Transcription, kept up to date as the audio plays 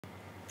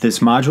This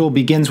module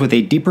begins with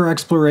a deeper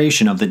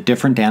exploration of the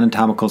different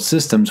anatomical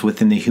systems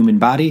within the human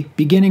body,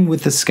 beginning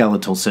with the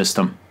skeletal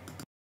system.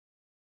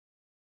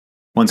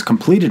 Once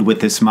completed with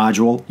this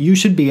module, you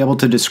should be able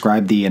to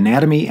describe the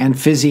anatomy and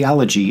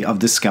physiology of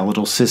the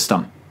skeletal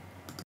system.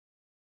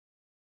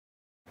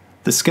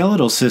 The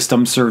skeletal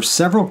system serves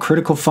several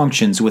critical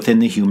functions within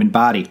the human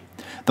body.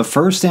 The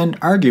first and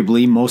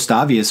arguably most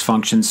obvious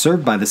function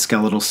served by the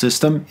skeletal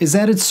system is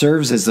that it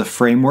serves as the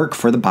framework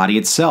for the body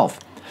itself.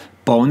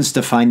 Bones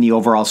define the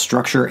overall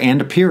structure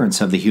and appearance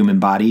of the human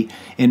body,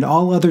 and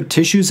all other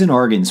tissues and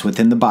organs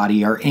within the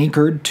body are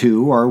anchored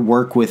to or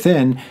work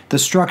within the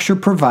structure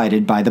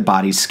provided by the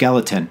body's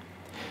skeleton.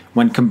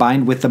 When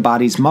combined with the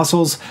body's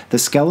muscles, the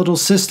skeletal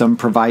system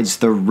provides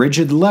the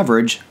rigid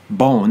leverage,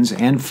 bones,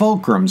 and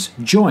fulcrums,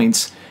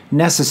 joints,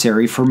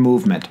 necessary for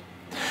movement.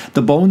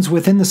 The bones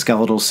within the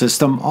skeletal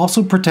system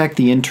also protect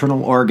the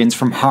internal organs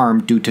from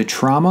harm due to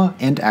trauma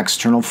and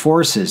external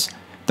forces.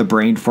 The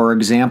brain, for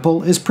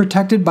example, is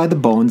protected by the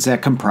bones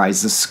that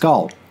comprise the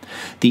skull.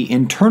 The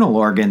internal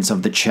organs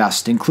of the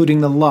chest,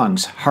 including the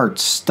lungs, heart,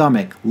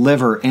 stomach,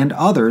 liver, and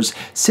others,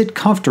 sit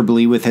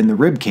comfortably within the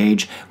rib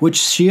cage, which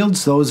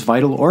shields those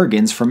vital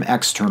organs from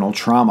external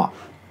trauma.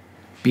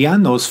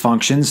 Beyond those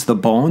functions, the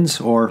bones,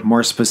 or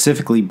more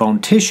specifically bone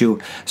tissue,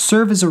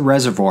 serve as a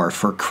reservoir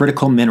for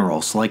critical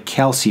minerals like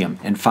calcium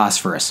and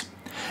phosphorus.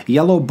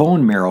 Yellow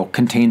bone marrow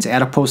contains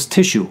adipose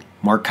tissue,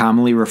 more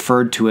commonly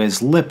referred to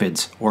as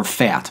lipids or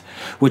fat,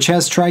 which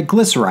has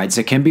triglycerides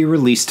that can be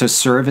released to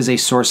serve as a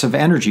source of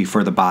energy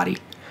for the body.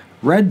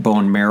 Red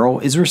bone marrow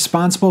is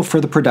responsible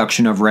for the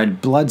production of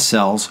red blood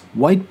cells,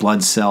 white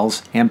blood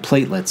cells, and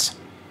platelets.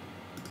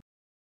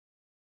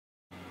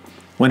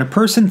 When a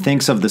person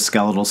thinks of the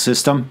skeletal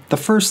system, the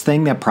first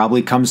thing that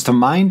probably comes to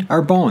mind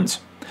are bones.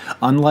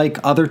 Unlike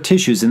other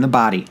tissues in the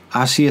body,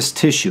 osseous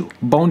tissue,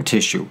 bone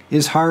tissue,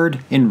 is hard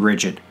and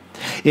rigid.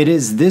 It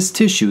is this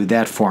tissue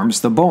that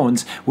forms the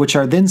bones, which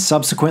are then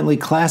subsequently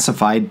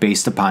classified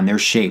based upon their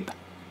shape.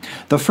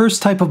 The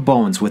first type of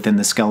bones within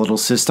the skeletal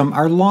system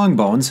are long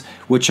bones,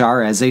 which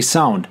are, as they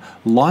sound,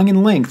 long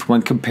in length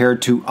when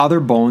compared to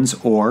other bones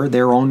or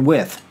their own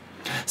width.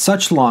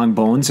 Such long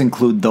bones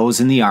include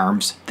those in the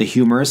arms, the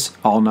humerus,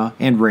 ulna,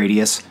 and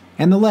radius,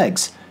 and the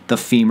legs, the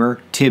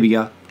femur,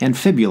 tibia, and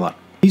fibula.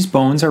 These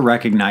bones are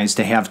recognized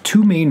to have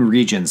two main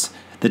regions,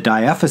 the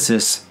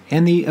diaphysis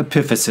and the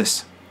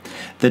epiphysis.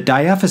 The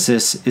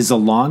diaphysis is a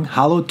long,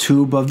 hollow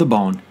tube of the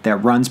bone that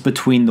runs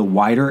between the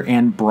wider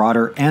and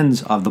broader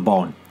ends of the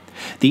bone.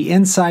 The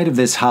inside of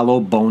this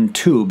hollow bone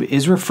tube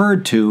is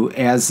referred to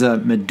as the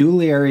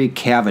medullary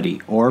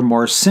cavity, or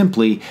more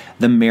simply,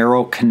 the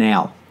marrow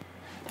canal.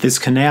 This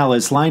canal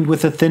is lined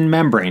with a thin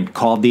membrane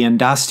called the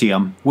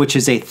endosteum, which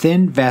is a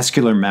thin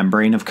vascular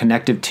membrane of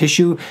connective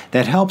tissue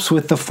that helps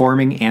with the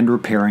forming and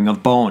repairing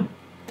of bone.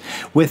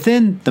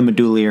 Within the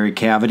medullary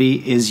cavity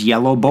is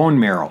yellow bone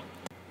marrow.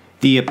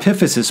 The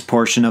epiphysis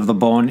portion of the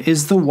bone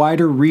is the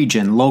wider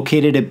region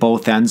located at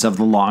both ends of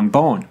the long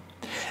bone.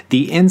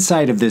 The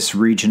inside of this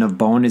region of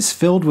bone is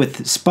filled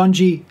with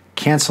spongy,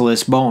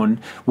 cancellous bone,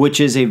 which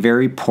is a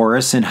very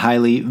porous and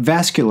highly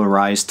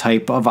vascularized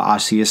type of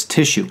osseous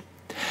tissue.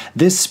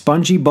 This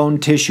spongy bone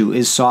tissue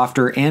is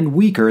softer and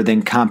weaker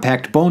than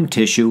compact bone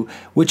tissue,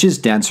 which is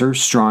denser,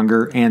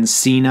 stronger, and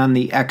seen on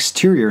the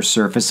exterior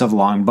surface of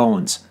long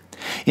bones.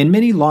 In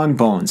many long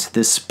bones,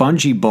 this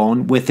spongy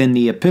bone within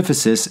the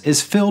epiphysis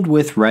is filled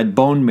with red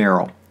bone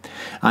marrow.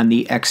 On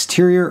the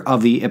exterior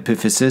of the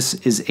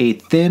epiphysis is a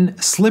thin,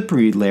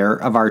 slippery layer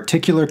of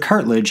articular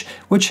cartilage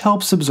which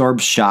helps absorb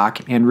shock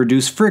and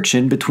reduce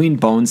friction between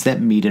bones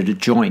that meet at a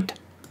joint.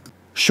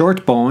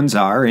 Short bones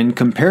are, in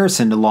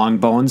comparison to long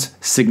bones,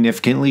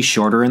 significantly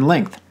shorter in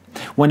length.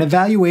 When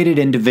evaluated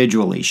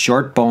individually,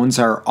 short bones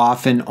are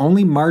often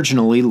only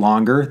marginally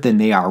longer than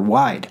they are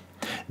wide.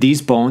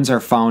 These bones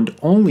are found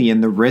only in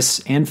the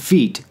wrists and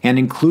feet and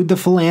include the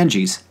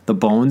phalanges, the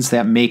bones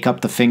that make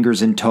up the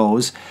fingers and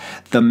toes,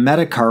 the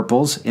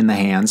metacarpals in the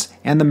hands,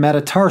 and the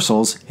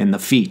metatarsals in the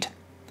feet.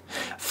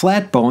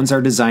 Flat bones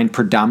are designed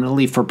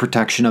predominantly for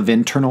protection of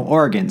internal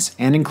organs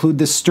and include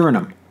the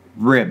sternum,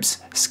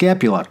 ribs,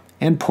 scapula,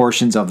 and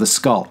portions of the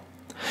skull.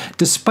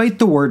 Despite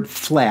the word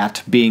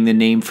flat being the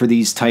name for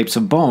these types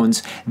of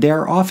bones, they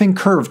are often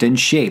curved in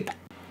shape.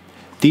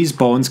 These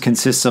bones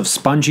consist of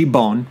spongy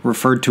bone,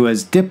 referred to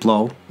as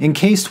diplo,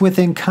 encased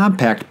within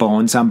compact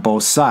bones on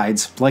both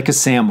sides, like a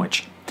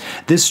sandwich.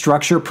 This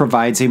structure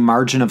provides a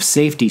margin of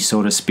safety,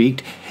 so to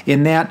speak,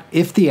 in that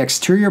if the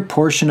exterior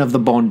portion of the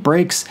bone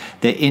breaks,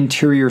 the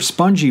interior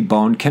spongy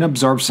bone can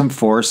absorb some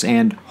force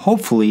and,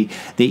 hopefully,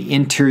 the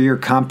interior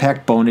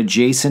compact bone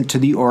adjacent to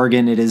the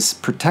organ it is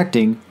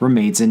protecting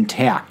remains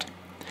intact.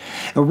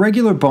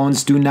 Irregular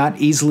bones do not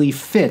easily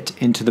fit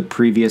into the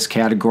previous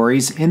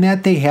categories in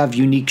that they have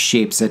unique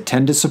shapes that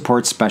tend to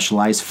support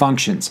specialized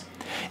functions.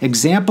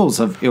 Examples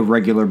of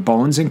irregular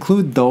bones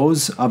include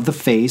those of the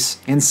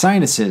face and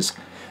sinuses,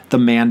 the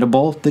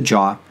mandible, the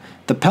jaw,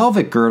 the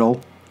pelvic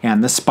girdle,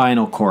 and the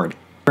spinal cord.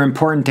 An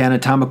important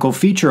anatomical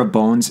feature of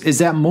bones is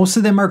that most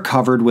of them are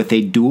covered with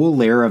a dual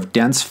layer of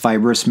dense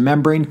fibrous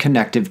membrane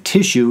connective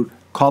tissue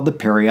called the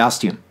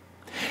periosteum.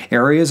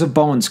 Areas of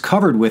bones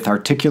covered with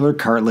articular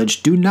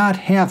cartilage do not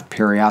have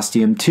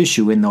periosteum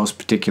tissue in those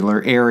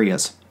particular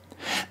areas.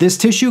 This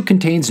tissue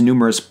contains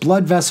numerous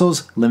blood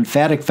vessels,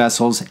 lymphatic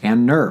vessels,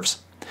 and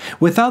nerves.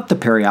 Without the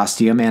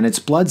periosteum and its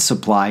blood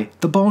supply,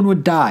 the bone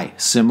would die,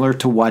 similar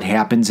to what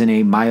happens in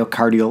a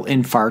myocardial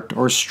infarct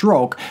or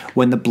stroke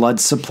when the blood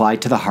supply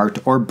to the heart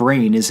or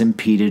brain is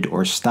impeded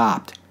or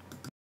stopped.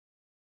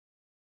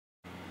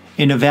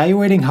 In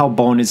evaluating how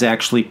bone is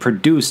actually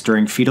produced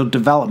during fetal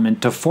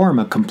development to form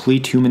a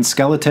complete human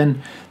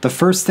skeleton, the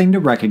first thing to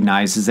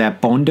recognize is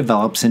that bone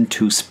develops in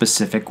two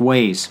specific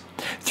ways: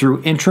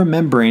 through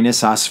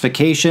intramembranous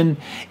ossification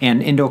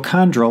and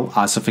endochondral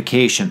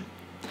ossification.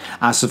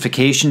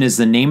 Ossification is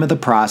the name of the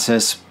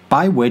process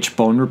by which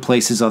bone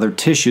replaces other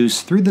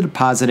tissues through the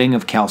depositing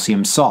of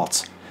calcium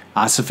salts.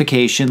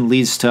 Ossification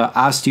leads to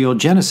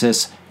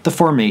osteogenesis, the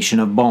formation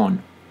of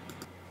bone.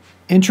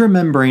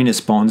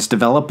 Intramembranous bones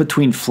develop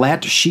between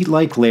flat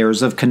sheet-like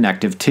layers of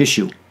connective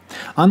tissue.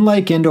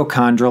 Unlike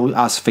endochondral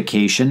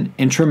ossification,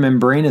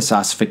 intramembranous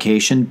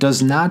ossification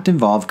does not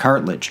involve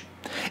cartilage.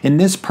 In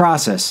this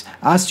process,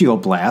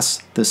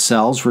 osteoblasts, the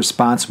cells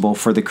responsible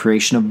for the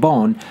creation of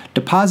bone,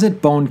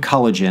 deposit bone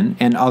collagen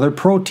and other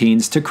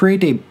proteins to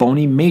create a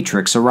bony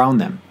matrix around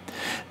them.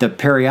 The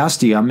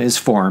periosteum is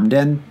formed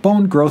and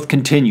bone growth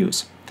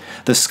continues.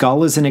 The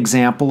skull is an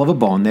example of a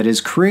bone that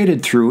is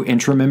created through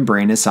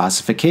intramembranous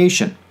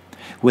ossification.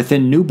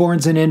 Within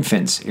newborns and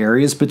infants,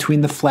 areas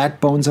between the flat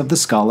bones of the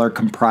skull are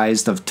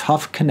comprised of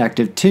tough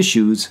connective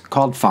tissues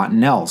called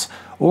fontanelles,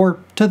 or,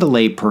 to the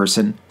lay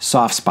person,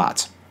 soft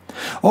spots.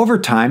 Over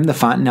time, the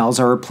fontanelles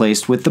are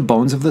replaced with the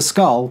bones of the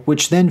skull,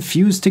 which then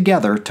fuse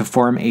together to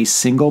form a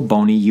single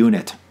bony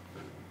unit.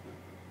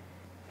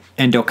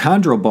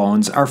 Endochondral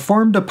bones are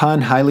formed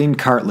upon hyaline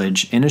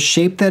cartilage in a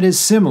shape that is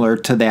similar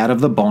to that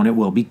of the bone it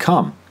will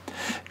become.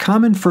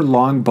 Common for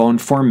long bone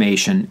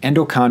formation,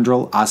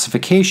 endochondral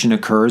ossification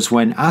occurs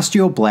when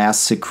osteoblasts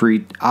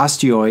secrete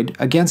osteoid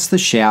against the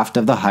shaft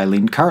of the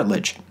hyaline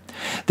cartilage.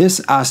 This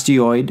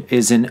osteoid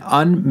is an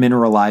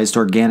unmineralized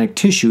organic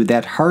tissue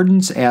that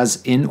hardens as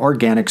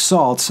inorganic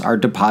salts are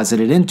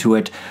deposited into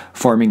it,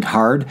 forming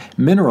hard,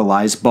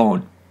 mineralized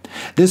bone.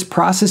 This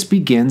process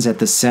begins at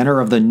the center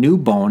of the new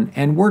bone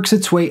and works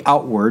its way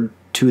outward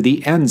to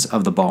the ends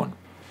of the bone.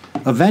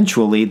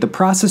 Eventually, the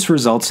process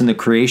results in the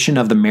creation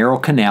of the marrow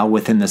canal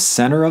within the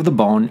center of the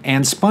bone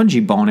and spongy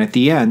bone at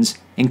the ends,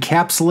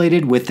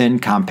 encapsulated within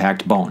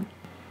compact bone.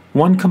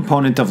 One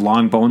component of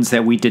long bones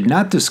that we did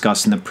not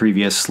discuss in the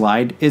previous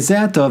slide is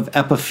that of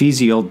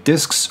epiphyseal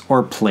discs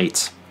or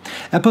plates.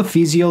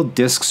 Epiphyseal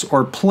discs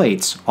or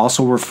plates,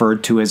 also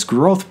referred to as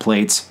growth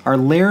plates, are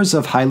layers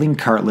of hyaline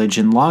cartilage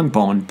in long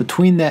bone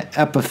between the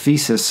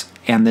epiphysis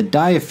and the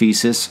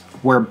diaphysis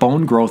where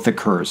bone growth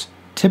occurs,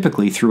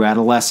 typically through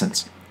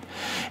adolescence.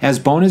 As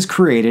bone is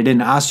created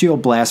and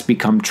osteoblasts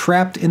become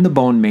trapped in the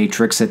bone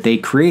matrix that they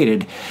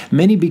created,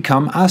 many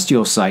become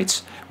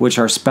osteocytes, which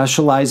are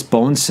specialized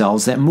bone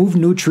cells that move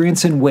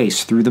nutrients and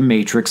waste through the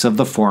matrix of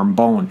the formed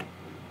bone.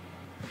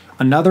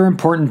 Another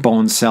important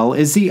bone cell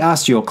is the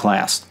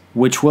osteoclast,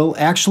 which will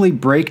actually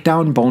break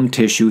down bone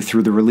tissue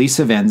through the release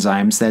of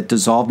enzymes that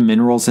dissolve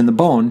minerals in the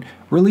bone,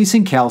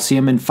 releasing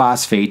calcium and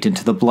phosphate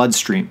into the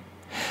bloodstream.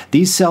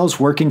 These cells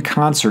work in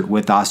concert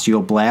with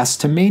osteoblasts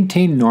to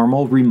maintain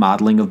normal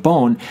remodeling of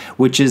bone,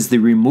 which is the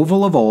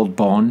removal of old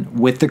bone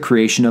with the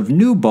creation of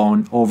new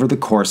bone over the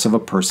course of a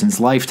person's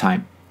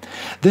lifetime.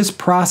 This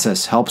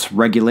process helps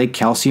regulate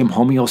calcium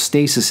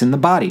homeostasis in the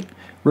body,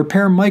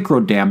 repair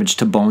microdamage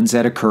to bones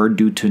that occur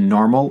due to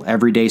normal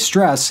everyday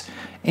stress,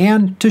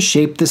 and to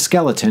shape the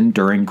skeleton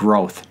during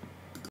growth.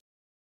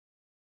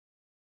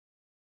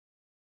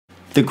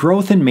 The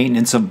growth and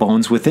maintenance of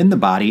bones within the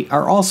body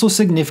are also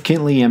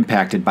significantly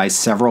impacted by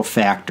several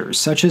factors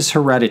such as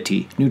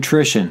heredity,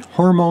 nutrition,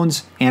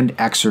 hormones, and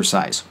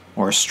exercise,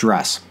 or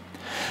stress.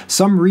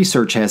 Some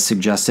research has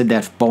suggested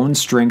that bone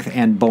strength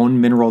and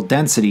bone mineral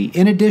density,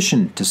 in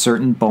addition to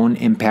certain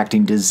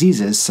bone-impacting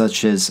diseases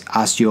such as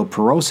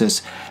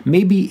osteoporosis,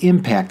 may be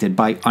impacted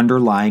by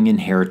underlying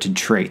inherited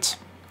traits.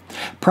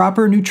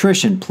 Proper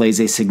nutrition plays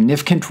a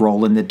significant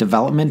role in the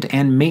development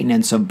and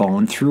maintenance of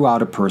bone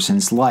throughout a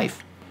person's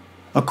life.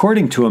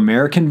 According to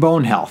American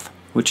Bone Health,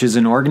 which is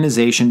an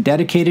organization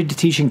dedicated to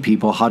teaching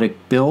people how to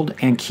build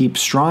and keep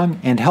strong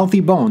and healthy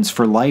bones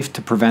for life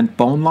to prevent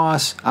bone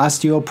loss,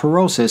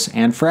 osteoporosis,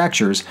 and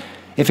fractures,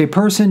 if a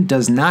person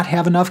does not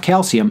have enough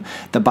calcium,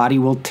 the body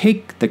will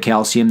take the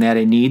calcium that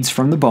it needs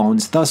from the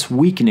bones, thus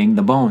weakening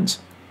the bones.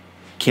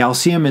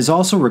 Calcium is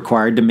also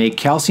required to make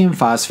calcium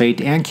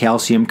phosphate and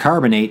calcium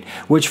carbonate,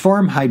 which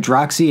form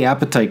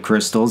hydroxyapatite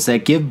crystals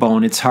that give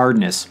bone its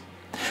hardness.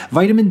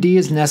 Vitamin D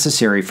is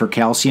necessary for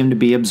calcium to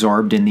be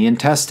absorbed in the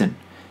intestine.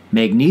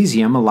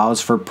 Magnesium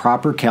allows for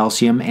proper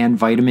calcium and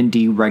vitamin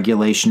D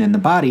regulation in the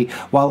body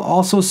while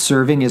also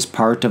serving as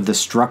part of the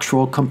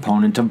structural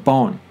component of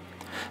bone.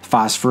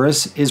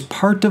 Phosphorus is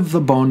part of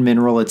the bone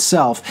mineral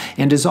itself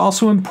and is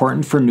also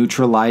important for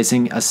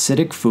neutralizing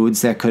acidic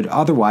foods that could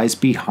otherwise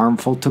be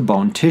harmful to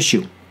bone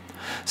tissue.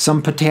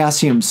 Some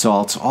potassium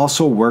salts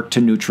also work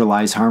to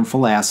neutralize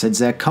harmful acids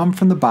that come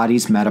from the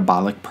body's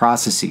metabolic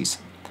processes.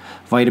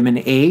 Vitamin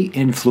A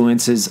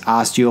influences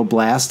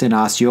osteoblast and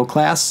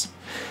osteoclasts.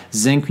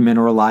 Zinc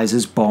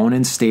mineralizes bone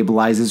and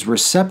stabilizes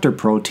receptor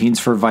proteins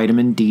for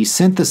vitamin D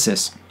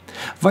synthesis.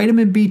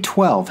 Vitamin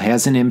B12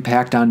 has an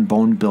impact on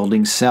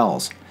bone-building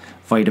cells.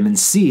 Vitamin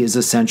C is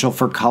essential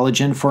for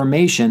collagen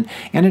formation,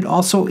 and it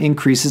also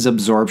increases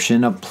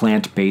absorption of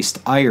plant-based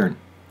iron.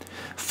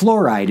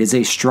 Fluoride is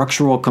a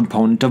structural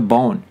component of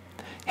bone.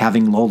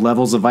 Having low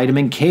levels of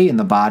vitamin K in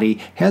the body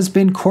has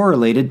been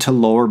correlated to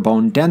lower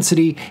bone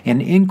density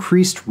and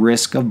increased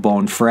risk of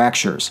bone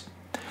fractures.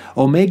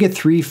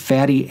 Omega-3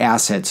 fatty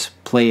acids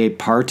play a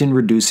part in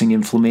reducing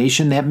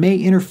inflammation that may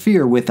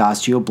interfere with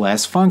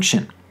osteoblast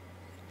function.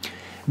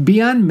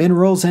 Beyond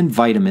minerals and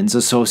vitamins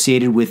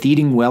associated with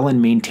eating well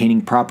and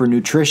maintaining proper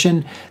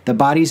nutrition, the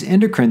body's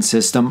endocrine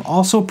system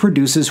also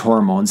produces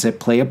hormones that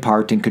play a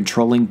part in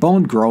controlling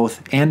bone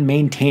growth and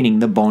maintaining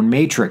the bone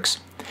matrix.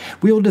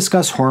 We will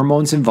discuss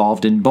hormones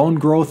involved in bone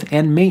growth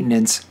and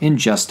maintenance in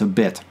just a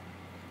bit.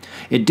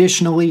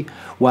 Additionally,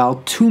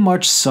 while too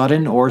much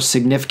sudden or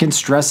significant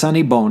stress on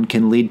a bone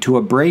can lead to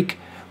a break,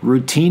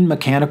 routine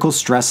mechanical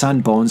stress on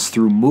bones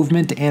through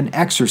movement and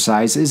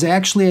exercise is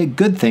actually a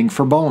good thing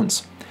for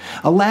bones.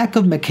 A lack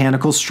of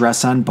mechanical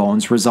stress on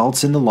bones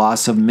results in the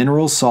loss of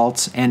mineral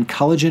salts and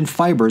collagen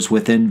fibers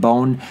within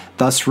bone,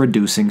 thus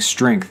reducing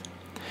strength.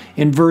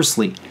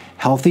 Inversely,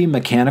 healthy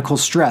mechanical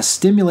stress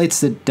stimulates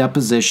the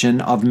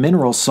deposition of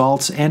mineral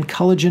salts and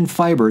collagen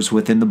fibers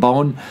within the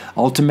bone,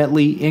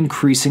 ultimately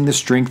increasing the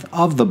strength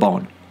of the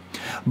bone.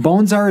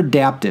 Bones are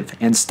adaptive,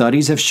 and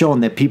studies have shown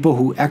that people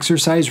who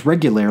exercise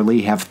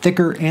regularly have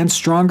thicker and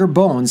stronger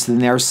bones than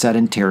their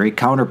sedentary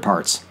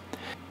counterparts.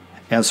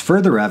 As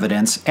further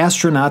evidence,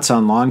 astronauts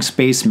on long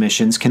space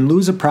missions can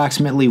lose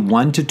approximately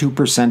 1 to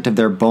 2% of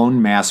their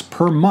bone mass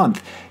per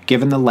month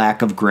given the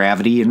lack of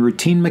gravity and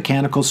routine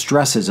mechanical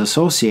stresses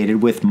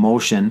associated with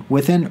motion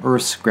within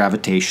Earth's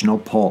gravitational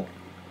pull.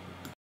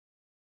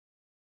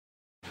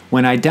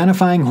 When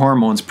identifying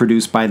hormones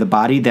produced by the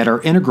body that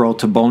are integral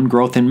to bone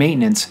growth and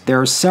maintenance, there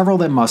are several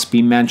that must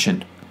be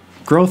mentioned.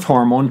 Growth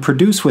hormone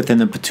produced within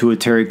the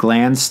pituitary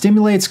gland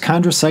stimulates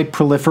chondrocyte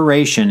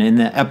proliferation in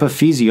the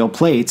epiphyseal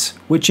plates,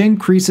 which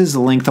increases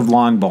the length of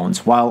long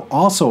bones, while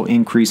also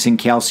increasing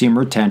calcium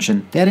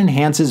retention that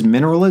enhances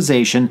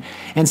mineralization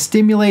and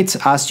stimulates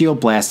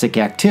osteoblastic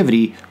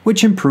activity,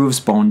 which improves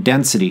bone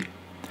density.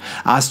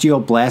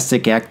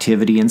 Osteoblastic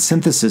activity and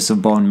synthesis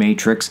of bone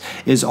matrix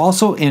is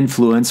also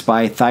influenced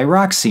by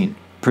thyroxine,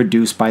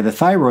 produced by the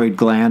thyroid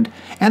gland,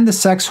 and the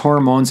sex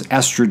hormones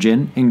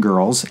estrogen in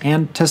girls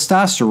and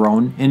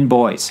testosterone in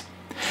boys.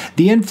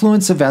 The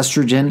influence of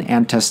estrogen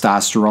and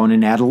testosterone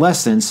in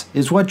adolescence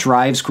is what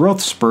drives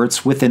growth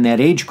spurts within that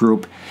age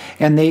group,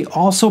 and they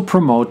also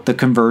promote the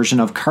conversion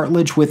of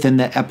cartilage within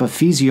the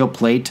epiphyseal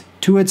plate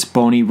to its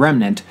bony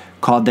remnant,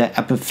 called the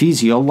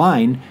epiphyseal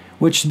line,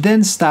 which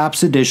then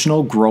stops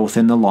additional growth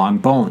in the long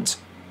bones.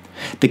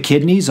 The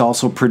kidneys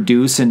also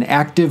produce an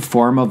active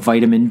form of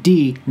vitamin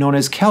D known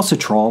as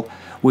calcitrol,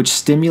 which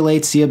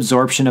stimulates the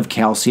absorption of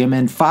calcium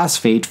and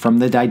phosphate from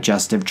the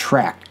digestive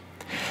tract.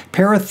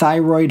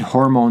 Parathyroid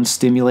hormone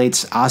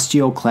stimulates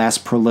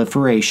osteoclast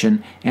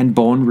proliferation and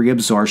bone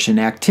reabsorption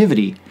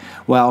activity,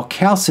 while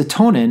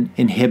calcitonin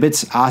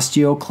inhibits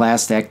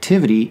osteoclast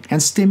activity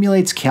and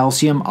stimulates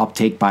calcium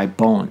uptake by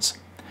bones.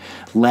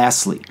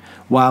 Lastly,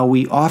 while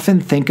we often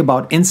think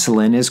about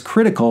insulin as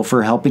critical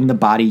for helping the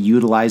body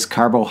utilize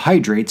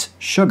carbohydrates,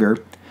 sugar,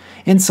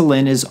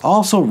 insulin is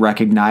also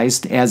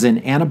recognized as an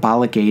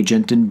anabolic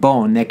agent in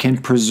bone that can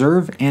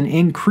preserve and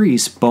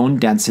increase bone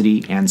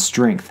density and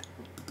strength.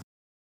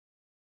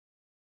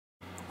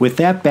 With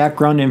that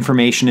background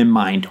information in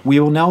mind, we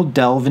will now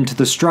delve into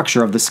the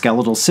structure of the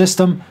skeletal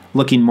system,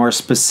 looking more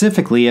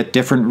specifically at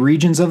different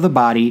regions of the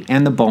body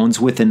and the bones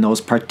within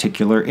those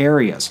particular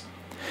areas.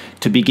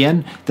 To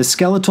begin, the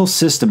skeletal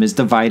system is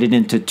divided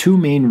into two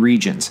main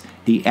regions,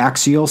 the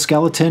axial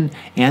skeleton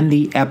and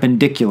the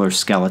appendicular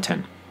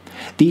skeleton.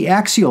 The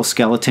axial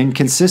skeleton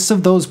consists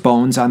of those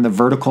bones on the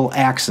vertical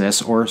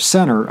axis or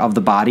center of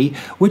the body,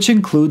 which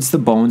includes the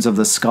bones of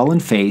the skull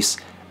and face,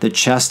 the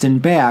chest and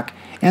back,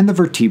 and the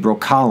vertebral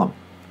column.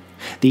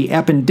 The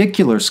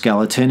appendicular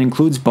skeleton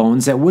includes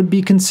bones that would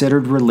be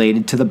considered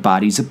related to the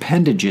body's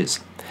appendages.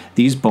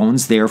 These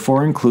bones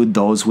therefore include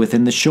those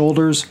within the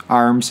shoulders,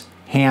 arms,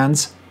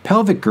 hands,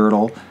 pelvic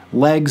girdle,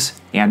 legs,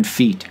 and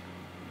feet.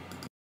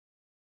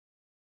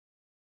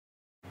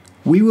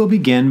 We will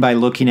begin by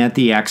looking at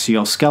the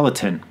axial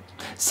skeleton.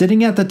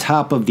 Sitting at the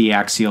top of the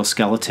axial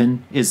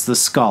skeleton is the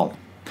skull.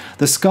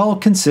 The skull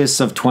consists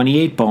of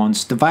 28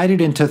 bones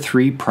divided into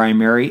three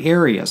primary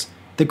areas: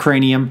 the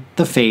cranium,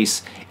 the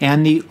face,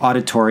 and the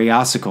auditory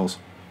ossicles.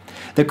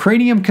 The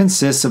cranium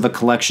consists of a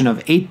collection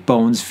of 8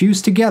 bones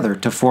fused together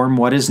to form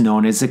what is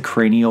known as the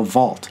cranial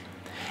vault.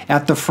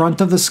 At the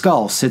front of the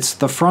skull sits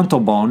the frontal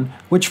bone,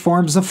 which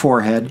forms the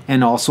forehead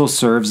and also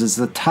serves as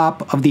the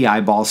top of the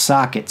eyeball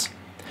sockets.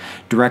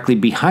 Directly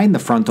behind the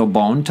frontal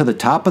bone to the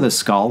top of the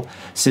skull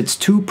sits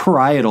two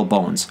parietal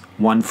bones,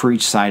 one for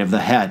each side of the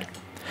head.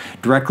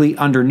 Directly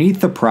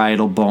underneath the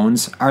parietal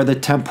bones are the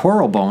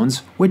temporal bones,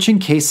 which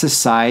encase the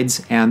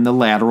sides and the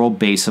lateral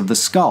base of the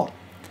skull.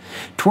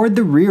 Toward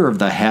the rear of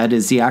the head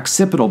is the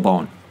occipital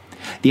bone.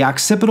 The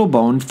occipital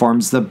bone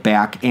forms the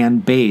back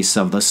and base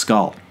of the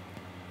skull.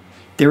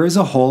 There is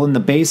a hole in the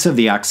base of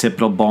the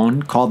occipital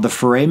bone called the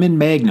foramen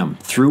magnum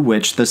through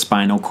which the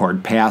spinal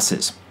cord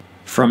passes.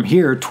 From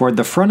here toward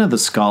the front of the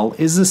skull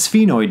is the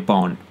sphenoid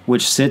bone,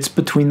 which sits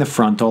between the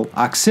frontal,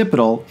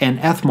 occipital, and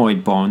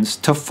ethmoid bones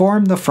to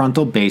form the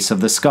frontal base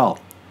of the skull.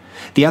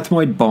 The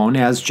ethmoid bone,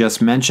 as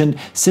just mentioned,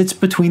 sits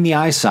between the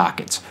eye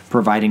sockets,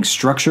 providing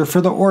structure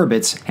for the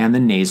orbits and the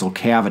nasal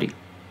cavity.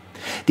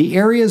 The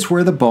areas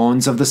where the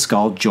bones of the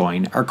skull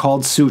join are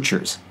called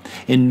sutures.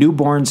 In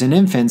newborns and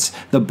infants,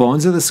 the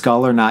bones of the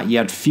skull are not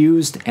yet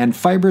fused, and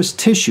fibrous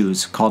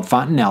tissues, called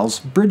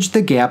fontanelles, bridge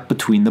the gap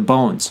between the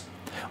bones.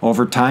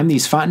 Over time,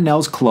 these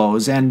fontanelles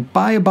close, and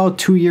by about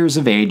 2 years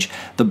of age,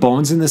 the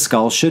bones in the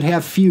skull should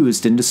have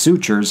fused into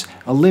sutures,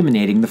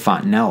 eliminating the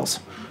fontanelles.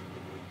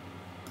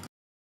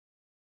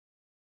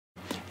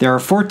 There are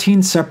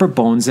 14 separate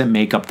bones that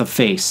make up the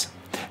face.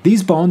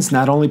 These bones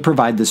not only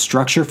provide the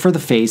structure for the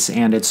face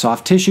and its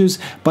soft tissues,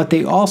 but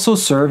they also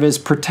serve as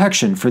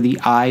protection for the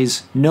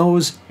eyes,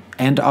 nose,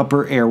 and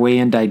upper airway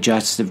and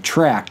digestive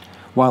tract,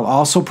 while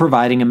also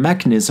providing a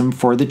mechanism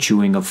for the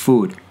chewing of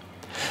food.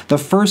 The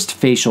first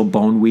facial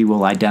bone we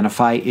will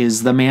identify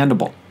is the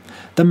mandible.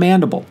 The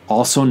mandible,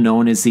 also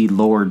known as the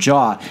lower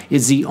jaw,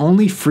 is the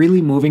only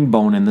freely moving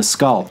bone in the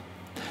skull.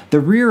 The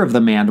rear of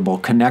the mandible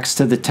connects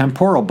to the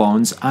temporal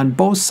bones on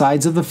both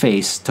sides of the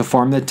face to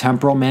form the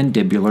temporal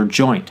mandibular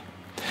joint.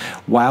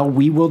 While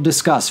we will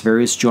discuss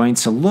various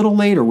joints a little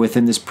later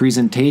within this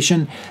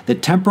presentation, the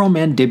temporal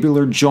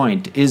mandibular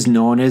joint is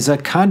known as a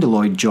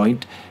condyloid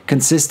joint,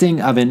 consisting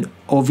of an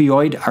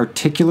ovoid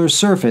articular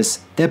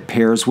surface that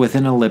pairs with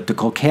an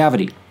elliptical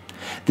cavity.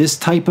 This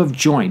type of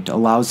joint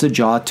allows the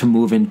jaw to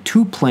move in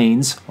two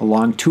planes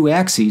along two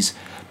axes,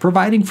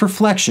 providing for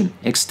flexion,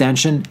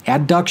 extension,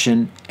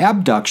 adduction,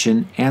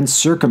 abduction, and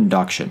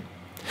circumduction.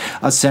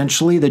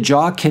 Essentially, the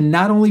jaw can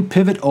not only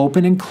pivot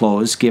open and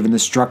close given the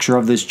structure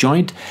of this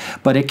joint,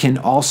 but it can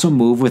also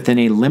move within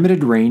a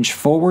limited range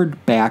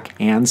forward, back,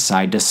 and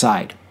side to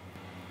side.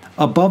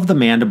 Above the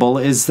mandible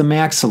is the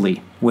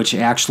maxillae, which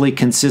actually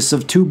consists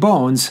of two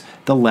bones,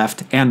 the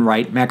left and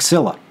right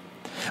maxilla.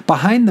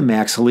 Behind the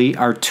maxillae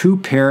are two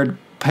paired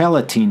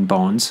palatine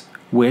bones,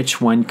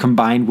 which, when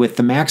combined with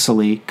the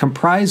maxillae,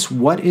 comprise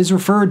what is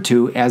referred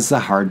to as the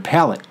hard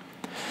palate.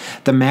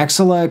 The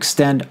maxilla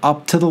extend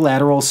up to the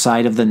lateral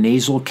side of the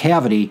nasal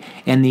cavity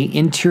and the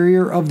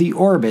interior of the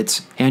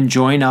orbits and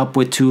join up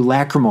with two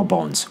lacrimal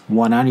bones,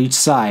 one on each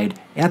side,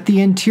 at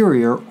the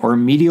interior or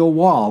medial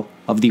wall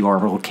of the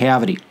orbital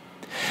cavity.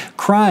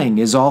 Crying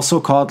is also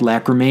called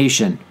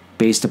lacrimation,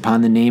 based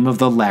upon the name of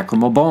the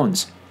lacrimal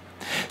bones.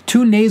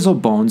 Two nasal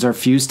bones are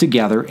fused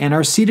together and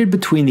are seated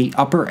between the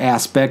upper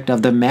aspect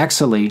of the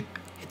maxillae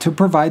to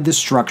provide the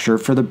structure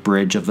for the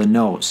bridge of the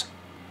nose.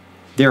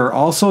 There are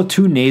also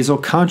two nasal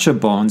concha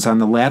bones on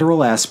the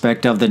lateral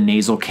aspect of the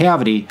nasal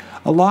cavity,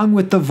 along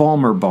with the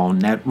vomer bone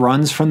that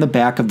runs from the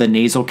back of the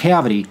nasal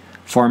cavity,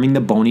 forming the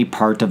bony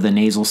part of the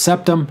nasal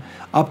septum,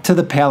 up to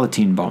the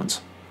palatine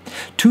bones.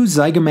 Two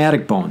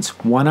zygomatic bones,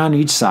 one on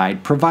each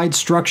side, provide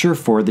structure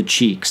for the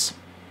cheeks.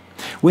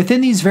 Within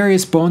these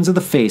various bones of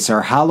the face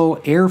are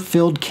hollow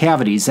air-filled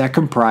cavities that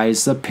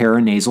comprise the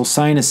paranasal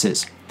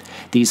sinuses.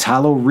 These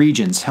hollow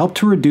regions help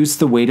to reduce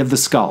the weight of the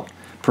skull,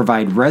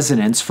 provide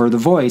resonance for the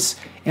voice,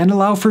 and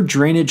allow for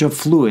drainage of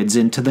fluids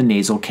into the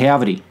nasal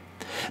cavity.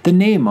 The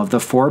name of the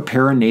four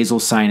paranasal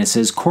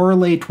sinuses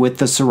correlate with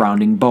the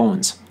surrounding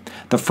bones.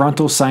 The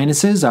frontal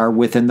sinuses are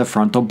within the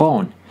frontal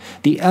bone.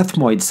 The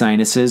ethmoid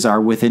sinuses are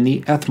within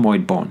the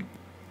ethmoid bone.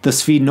 The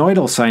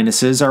sphenoidal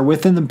sinuses are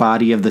within the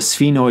body of the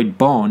sphenoid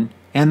bone,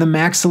 and the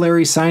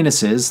maxillary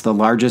sinuses, the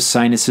largest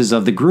sinuses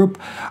of the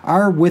group,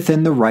 are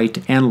within the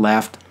right and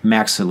left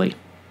maxillae.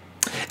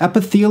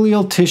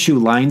 Epithelial tissue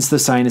lines the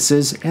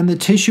sinuses, and the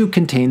tissue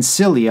contains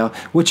cilia,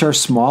 which are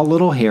small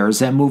little hairs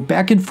that move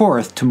back and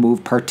forth to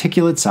move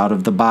particulates out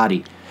of the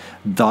body.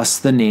 Thus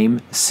the name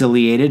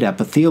ciliated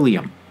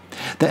epithelium.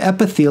 The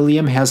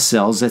epithelium has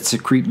cells that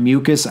secrete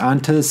mucus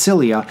onto the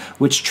cilia,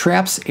 which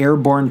traps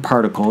airborne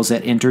particles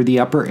that enter the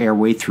upper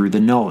airway through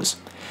the nose.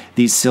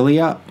 These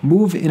cilia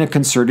move in a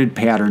concerted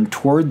pattern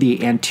toward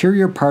the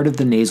anterior part of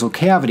the nasal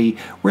cavity,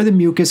 where the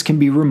mucus can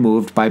be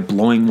removed by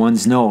blowing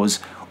one's nose,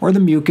 or the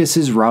mucus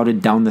is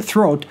routed down the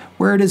throat,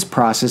 where it is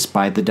processed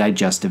by the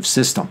digestive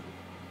system.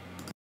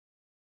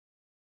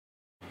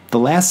 The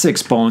last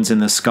 6 bones in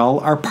the skull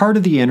are part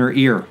of the inner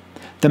ear.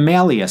 The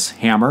malleus,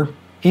 hammer,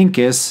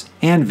 incus,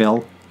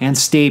 anvil, and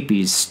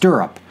stapes,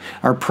 stirrup,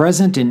 are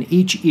present in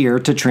each ear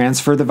to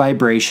transfer the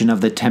vibration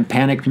of the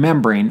tympanic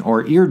membrane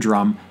or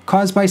eardrum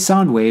caused by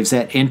sound waves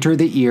that enter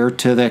the ear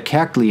to the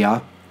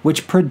cochlea,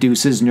 which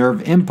produces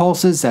nerve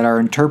impulses that are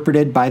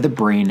interpreted by the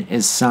brain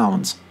as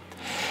sounds.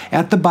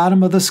 At the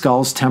bottom of the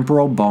skull's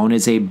temporal bone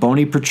is a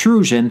bony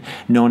protrusion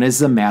known as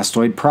the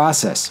mastoid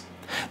process.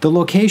 The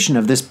location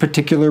of this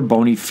particular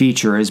bony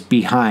feature is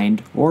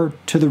behind or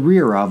to the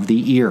rear of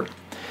the ear.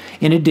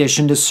 In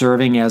addition to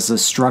serving as the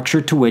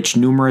structure to which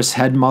numerous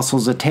head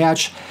muscles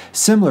attach,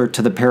 similar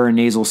to the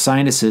paranasal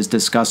sinuses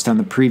discussed on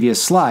the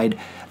previous slide,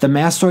 the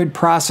mastoid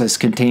process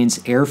contains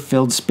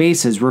air-filled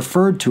spaces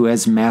referred to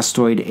as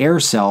mastoid air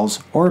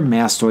cells or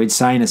mastoid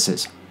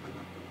sinuses.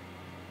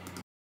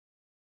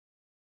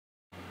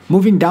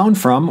 Moving down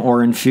from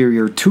or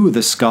inferior to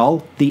the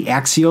skull, the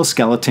axial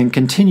skeleton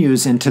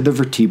continues into the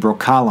vertebral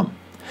column.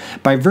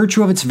 By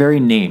virtue of its very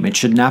name, it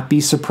should not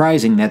be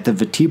surprising that the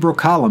vertebral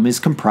column is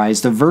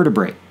comprised of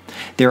vertebrae.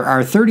 There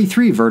are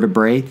 33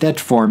 vertebrae that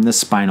form the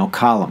spinal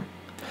column.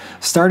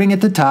 Starting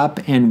at the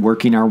top and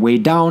working our way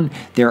down,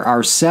 there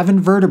are 7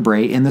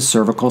 vertebrae in the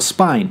cervical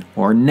spine,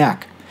 or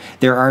neck.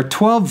 There are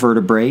 12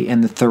 vertebrae in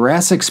the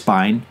thoracic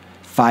spine,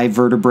 5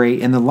 vertebrae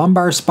in the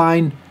lumbar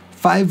spine,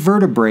 5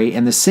 vertebrae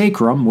in the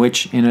sacrum,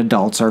 which in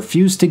adults are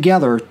fused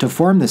together to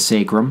form the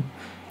sacrum,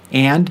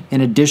 and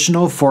an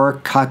additional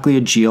 4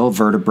 coccygeal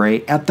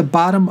vertebrae at the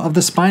bottom of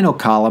the spinal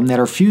column that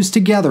are fused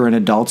together in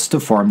adults to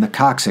form the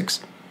coccyx.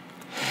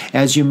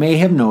 As you may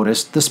have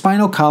noticed, the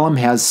spinal column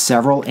has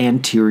several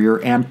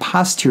anterior and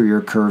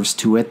posterior curves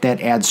to it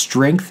that add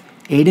strength,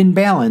 aid in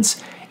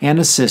balance, and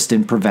assist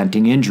in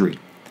preventing injury.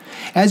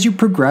 As you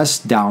progress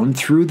down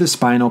through the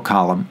spinal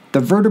column, the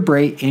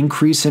vertebrae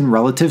increase in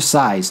relative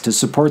size to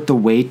support the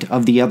weight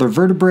of the other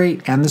vertebrae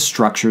and the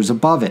structures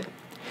above it.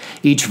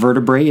 Each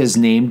vertebrae is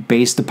named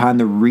based upon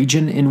the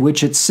region in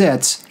which it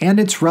sits and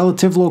its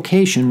relative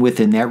location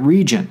within that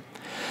region.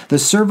 The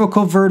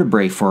cervical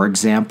vertebrae, for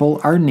example,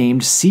 are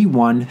named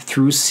C1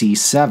 through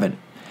C7.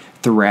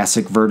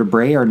 Thoracic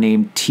vertebrae are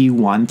named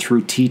T1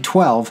 through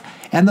T12,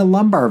 and the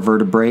lumbar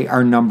vertebrae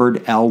are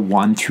numbered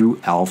L1 through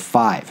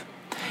L5.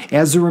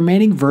 As the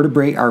remaining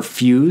vertebrae are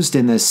fused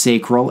in the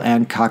sacral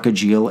and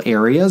coccygeal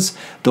areas,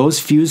 those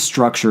fused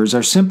structures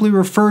are simply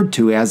referred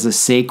to as the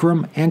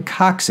sacrum and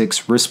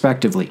coccyx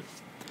respectively.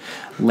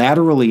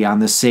 Laterally on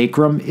the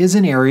sacrum is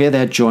an area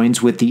that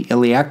joins with the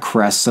iliac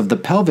crests of the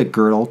pelvic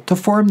girdle to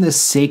form the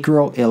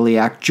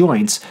sacroiliac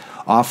joints,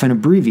 often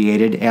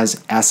abbreviated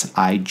as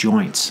SI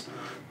joints.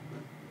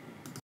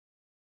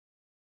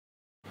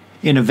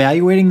 In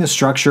evaluating the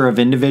structure of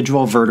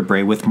individual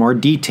vertebrae with more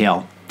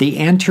detail, the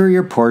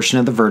anterior portion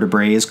of the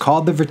vertebrae is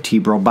called the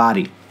vertebral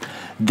body.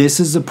 This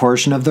is the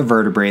portion of the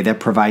vertebrae that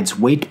provides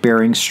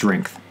weight-bearing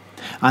strength.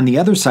 On the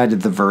other side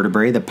of the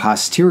vertebrae, the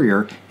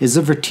posterior, is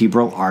the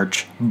vertebral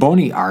arch,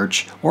 bony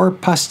arch, or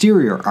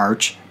posterior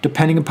arch,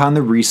 depending upon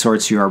the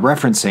resource you are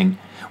referencing,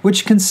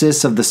 which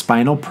consists of the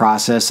spinal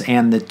process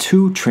and the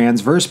 2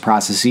 transverse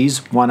processes,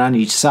 one on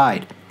each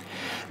side.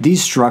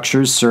 These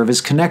structures serve as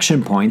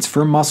connection points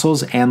for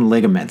muscles and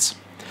ligaments.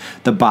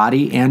 The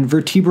body and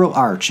vertebral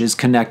arch is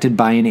connected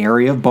by an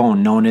area of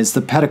bone known as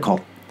the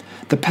pedicle.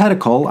 The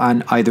pedicle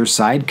on either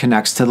side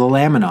connects to the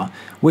lamina,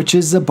 which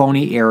is the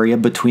bony area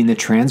between the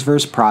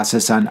transverse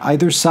process on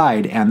either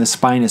side and the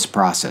spinous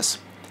process.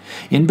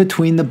 In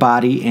between the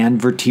body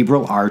and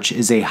vertebral arch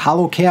is a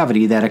hollow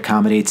cavity that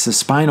accommodates the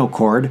spinal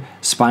cord,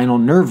 spinal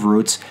nerve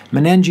roots,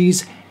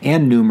 meninges,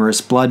 and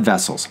numerous blood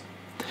vessels.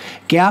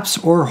 Gaps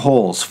or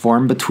holes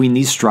formed between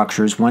these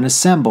structures when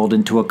assembled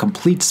into a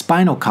complete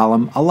spinal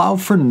column allow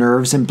for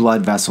nerves and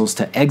blood vessels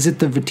to exit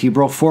the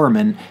vertebral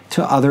foramen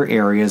to other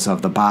areas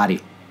of the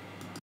body.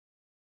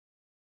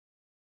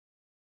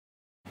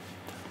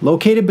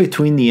 Located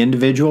between the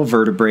individual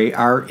vertebrae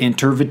are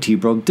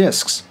intervertebral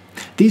discs.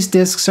 These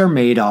discs are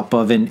made up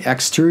of an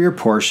exterior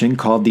portion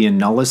called the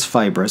annulus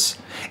fibris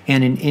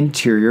and an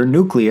interior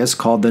nucleus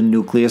called the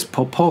nucleus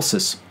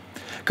pulposus.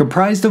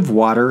 Comprised of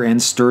water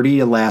and sturdy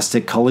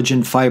elastic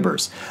collagen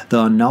fibers, the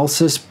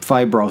annulus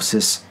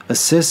fibrosus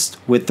assists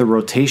with the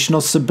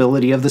rotational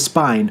stability of the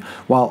spine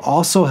while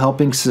also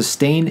helping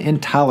sustain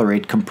and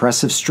tolerate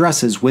compressive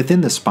stresses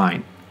within the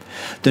spine.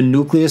 The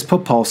nucleus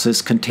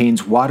pulposus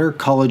contains water,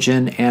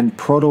 collagen, and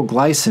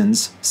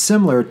protoglycans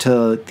similar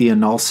to the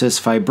annulus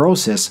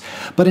fibrosus,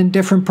 but in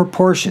different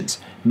proportions,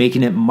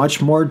 making it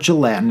much more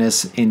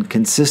gelatinous in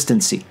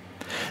consistency.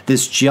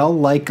 This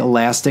gel-like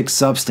elastic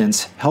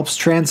substance helps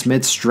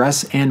transmit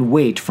stress and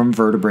weight from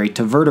vertebrae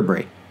to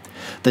vertebrae.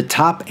 The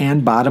top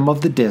and bottom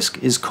of the disc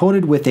is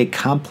coated with a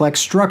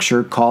complex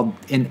structure called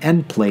an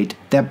end plate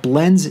that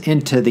blends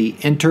into the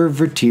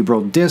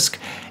intervertebral disc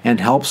and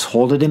helps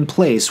hold it in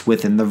place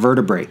within the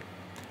vertebrae.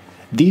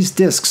 These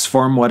discs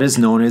form what is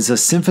known as a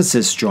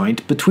symphysis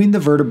joint between the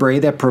vertebrae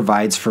that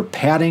provides for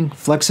padding,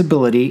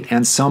 flexibility,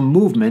 and some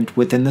movement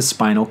within the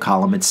spinal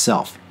column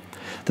itself.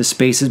 The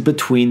spaces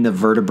between the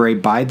vertebrae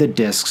by the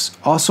discs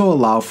also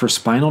allow for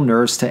spinal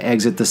nerves to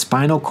exit the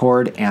spinal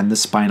cord and the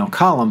spinal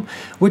column,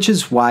 which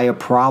is why a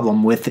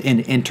problem with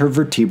an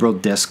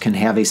intervertebral disc can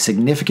have a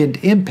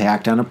significant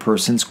impact on a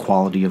person's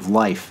quality of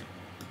life.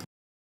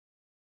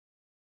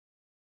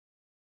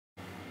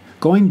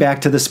 Going back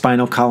to the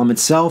spinal column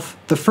itself,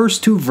 the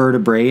first two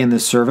vertebrae in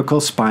the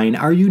cervical spine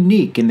are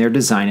unique in their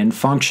design and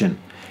function.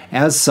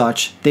 As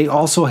such, they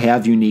also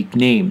have unique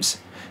names.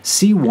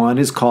 C1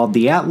 is called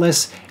the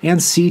atlas, and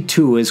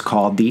C2 is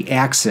called the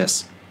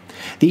axis.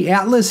 The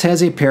atlas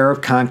has a pair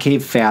of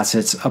concave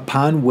facets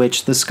upon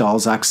which the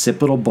skull's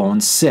occipital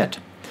bones sit.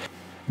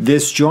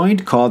 This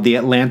joint, called the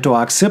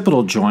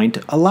atlanto-occipital joint,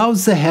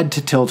 allows the head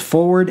to tilt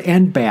forward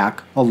and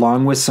back,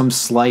 along with some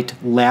slight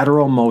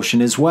lateral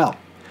motion as well.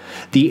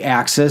 The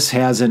axis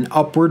has an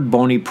upward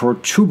bony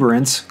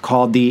protuberance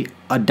called the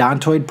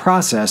odontoid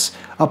process,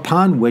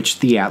 upon which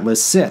the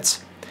atlas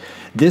sits.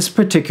 This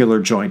particular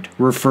joint,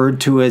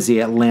 referred to as the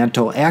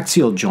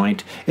atlantoaxial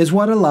joint, is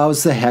what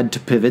allows the head to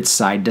pivot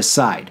side to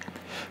side.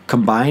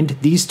 Combined,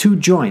 these two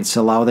joints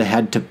allow the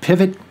head to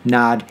pivot,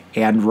 nod,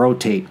 and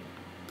rotate.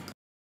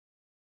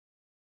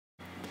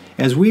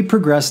 As we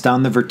progress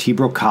down the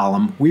vertebral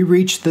column, we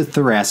reach the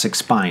thoracic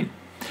spine.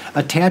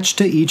 Attached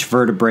to each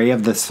vertebrae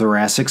of the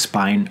thoracic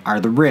spine are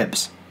the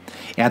ribs.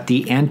 At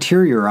the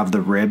anterior of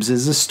the ribs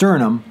is the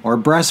sternum, or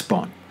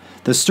breastbone.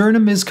 The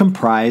sternum is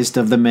comprised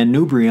of the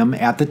manubrium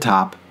at the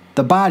top,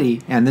 the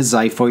body, and the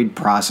xiphoid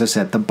process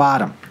at the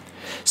bottom.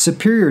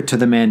 Superior to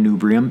the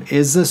manubrium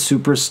is the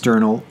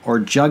suprasternal, or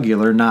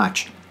jugular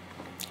notch.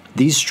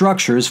 These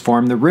structures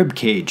form the rib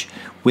cage,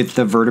 with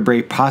the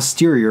vertebrae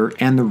posterior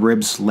and the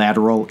ribs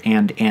lateral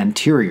and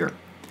anterior.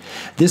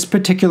 This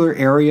particular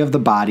area of the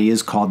body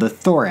is called the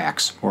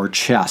thorax, or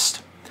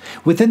chest.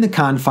 Within the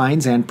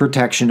confines and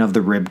protection of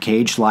the rib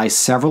cage lie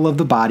several of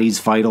the body's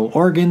vital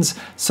organs,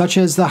 such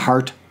as the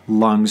heart,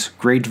 lungs,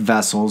 great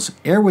vessels,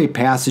 airway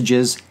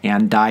passages,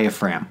 and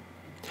diaphragm.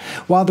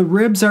 While the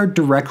ribs are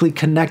directly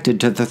connected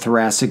to the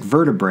thoracic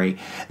vertebrae,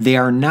 they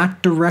are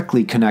not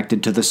directly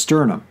connected to the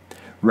sternum.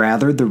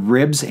 Rather, the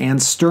ribs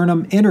and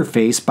sternum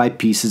interface by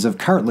pieces of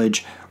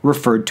cartilage,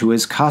 referred to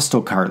as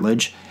costal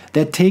cartilage,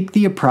 that take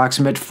the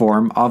approximate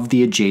form of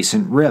the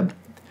adjacent rib.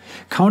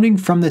 Counting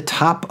from the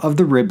top of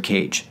the rib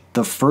cage,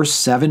 the first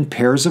 7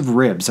 pairs of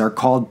ribs are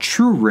called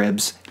true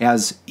ribs,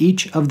 as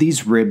each of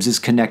these ribs is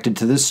connected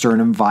to the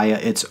sternum via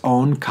its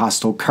own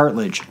costal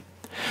cartilage.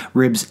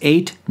 Ribs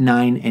 8,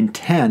 9, and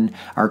 10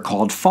 are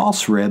called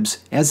false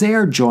ribs, as they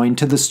are joined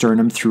to the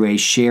sternum through a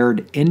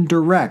shared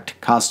indirect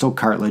costal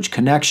cartilage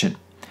connection.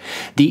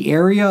 The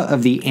area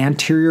of the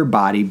anterior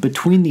body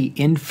between the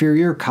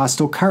inferior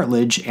costal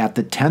cartilage at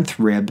the 10th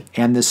rib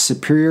and the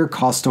superior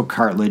costal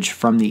cartilage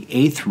from the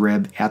 8th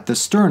rib at the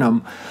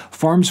sternum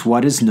forms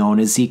what is known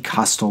as the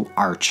costal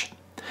arch.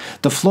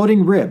 The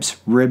floating ribs,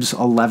 ribs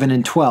 11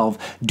 and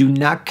 12, do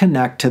not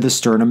connect to the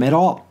sternum at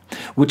all,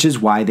 which is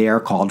why they are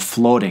called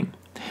floating.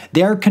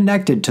 They are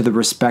connected to the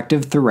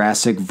respective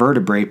thoracic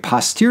vertebrae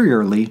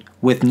posteriorly,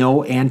 with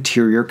no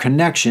anterior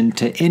connection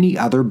to any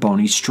other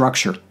bony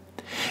structure.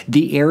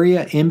 The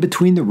area in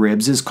between the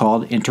ribs is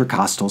called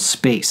intercostal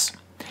space.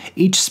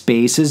 Each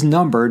space is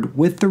numbered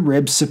with the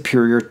ribs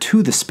superior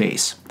to the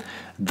space.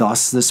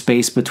 Thus, the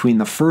space between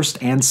the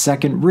first and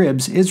second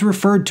ribs is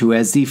referred to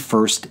as the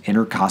first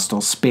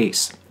intercostal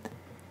space.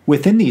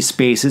 Within these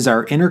spaces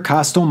are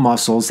intercostal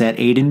muscles that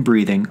aid in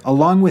breathing,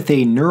 along with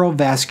a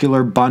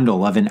neurovascular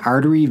bundle of an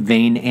artery,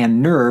 vein,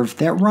 and nerve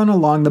that run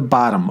along the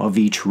bottom of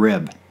each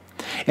rib.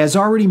 As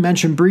already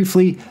mentioned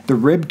briefly, the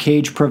rib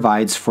cage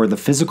provides for the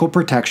physical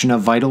protection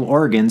of vital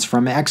organs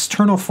from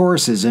external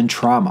forces and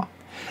trauma.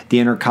 The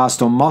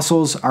intercostal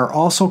muscles are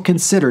also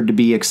considered to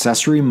be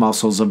accessory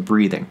muscles of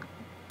breathing.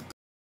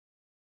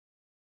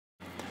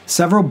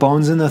 Several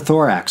bones in the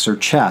thorax or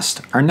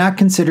chest are not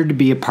considered to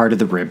be a part of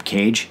the rib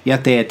cage,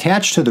 yet they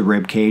attach to the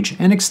rib cage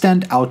and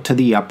extend out to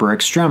the upper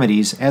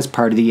extremities as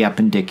part of the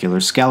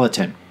appendicular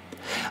skeleton.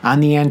 On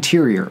the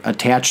anterior,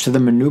 attached to the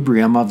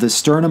manubrium of the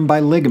sternum by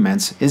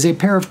ligaments, is a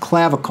pair of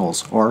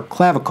clavicles, or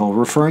clavicle,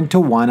 referring to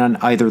one on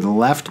either the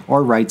left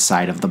or right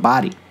side of the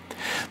body.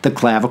 The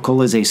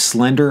clavicle is a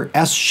slender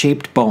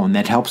S-shaped bone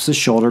that helps the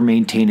shoulder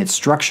maintain its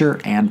structure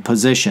and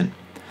position.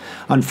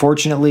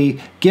 Unfortunately,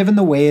 given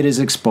the way it is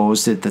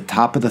exposed at the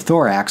top of the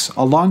thorax,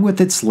 along with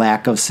its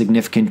lack of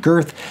significant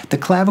girth, the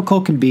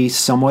clavicle can be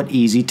somewhat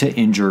easy to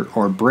injure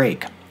or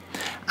break.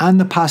 On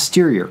the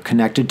posterior,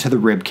 connected to the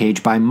rib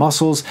cage by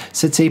muscles,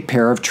 sits a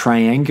pair of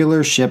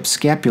triangular shaped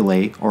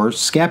scapulae, or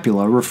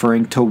scapula,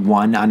 referring to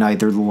one on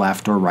either the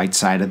left or right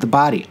side of the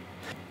body.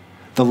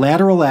 The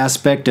lateral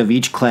aspect of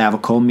each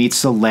clavicle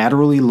meets the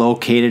laterally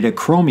located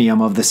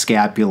acromion of the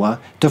scapula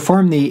to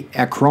form the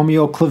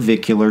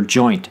acromioclavicular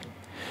joint.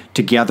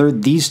 Together,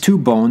 these two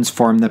bones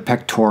form the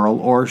pectoral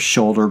or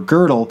shoulder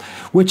girdle,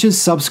 which is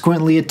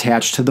subsequently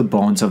attached to the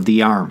bones of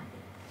the arm.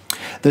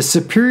 The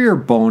superior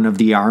bone of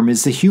the arm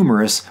is the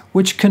humerus,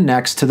 which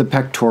connects to the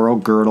pectoral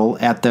girdle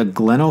at the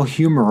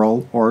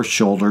glenohumeral or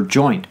shoulder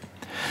joint.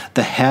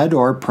 The head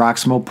or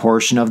proximal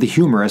portion of the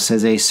humerus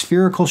has a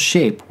spherical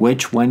shape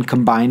which, when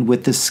combined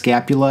with the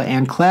scapula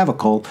and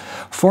clavicle,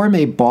 form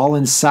a ball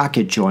and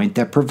socket joint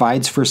that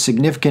provides for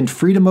significant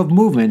freedom of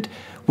movement,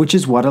 which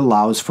is what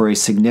allows for a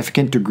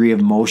significant degree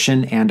of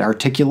motion and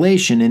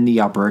articulation in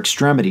the upper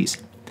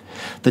extremities.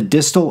 The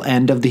distal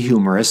end of the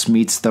humerus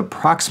meets the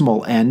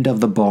proximal end of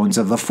the bones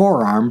of the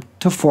forearm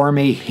to form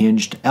a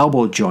hinged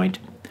elbow joint.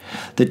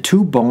 The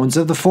two bones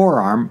of the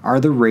forearm are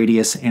the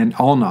radius and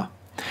ulna.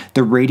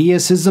 The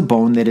radius is the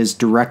bone that is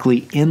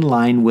directly in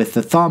line with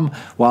the thumb,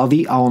 while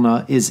the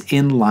ulna is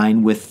in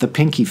line with the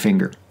pinky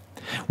finger.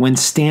 When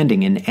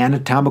standing in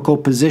anatomical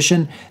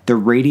position, the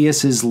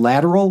radius is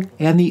lateral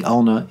and the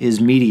ulna is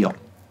medial.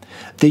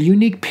 The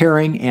unique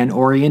pairing and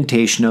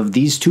orientation of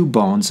these two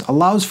bones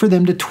allows for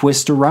them to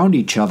twist around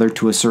each other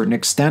to a certain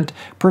extent,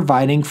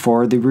 providing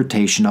for the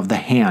rotation of the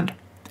hand.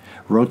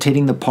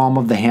 Rotating the palm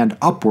of the hand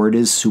upward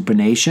is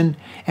supination,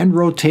 and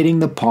rotating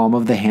the palm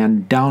of the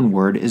hand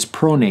downward is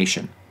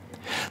pronation.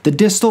 The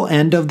distal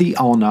end of the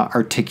ulna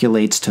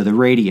articulates to the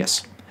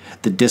radius.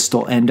 The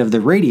distal end of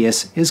the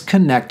radius is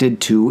connected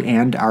to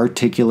and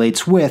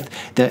articulates with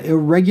the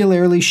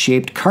irregularly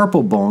shaped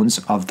carpal bones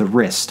of the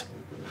wrist.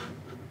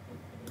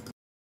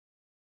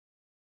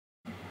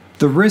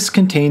 The wrist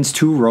contains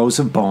 2 rows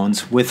of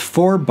bones with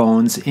 4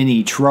 bones in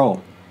each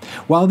row.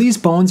 While these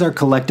bones are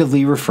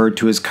collectively referred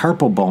to as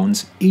carpal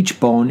bones, each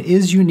bone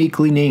is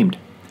uniquely named.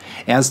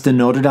 As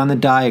denoted on the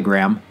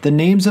diagram, the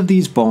names of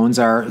these bones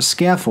are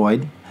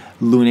scaphoid,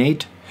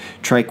 lunate,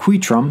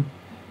 triquetrum,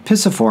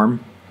 pisiform,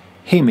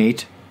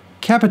 hamate,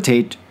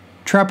 capitate,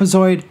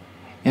 trapezoid,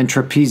 and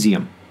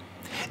trapezium.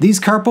 These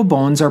carpal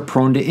bones are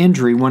prone to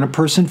injury when a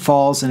person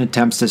falls and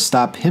attempts to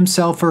stop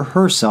himself or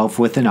herself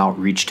with an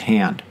outreached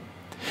hand.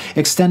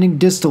 Extending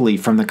distally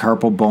from the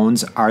carpal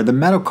bones are the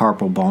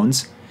metacarpal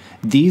bones.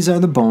 These are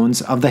the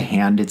bones of the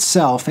hand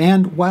itself,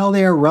 and while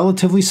they are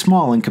relatively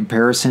small in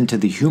comparison to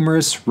the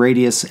humerus,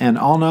 radius, and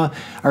ulna,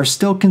 are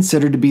still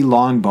considered to be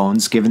long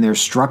bones given their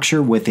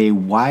structure with a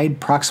wide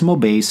proximal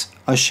base,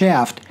 a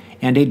shaft,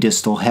 and a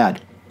distal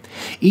head.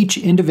 Each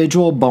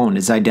individual bone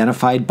is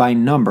identified by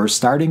number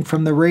starting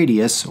from the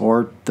radius,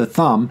 or the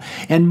thumb,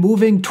 and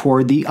moving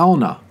toward the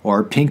ulna,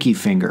 or pinky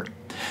finger.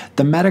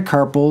 The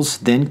metacarpals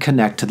then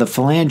connect to the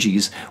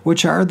phalanges,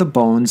 which are the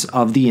bones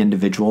of the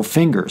individual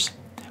fingers.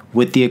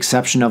 With the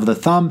exception of the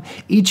thumb,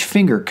 each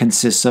finger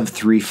consists of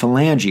 3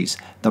 phalanges,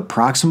 the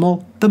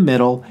proximal, the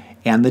middle,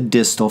 and the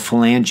distal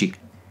phalange.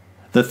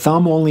 The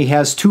thumb only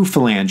has 2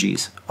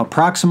 phalanges, a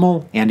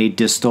proximal and a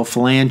distal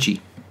phalange.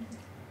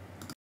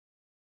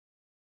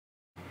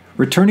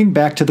 Returning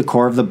back to the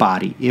core of the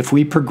body, if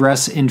we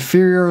progress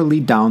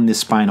inferiorly down the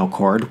spinal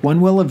cord,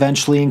 one will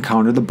eventually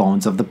encounter the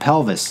bones of the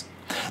pelvis.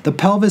 The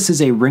pelvis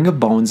is a ring of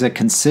bones that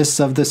consists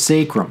of the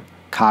sacrum,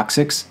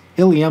 coccyx,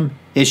 ilium,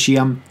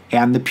 ischium,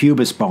 and the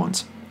pubis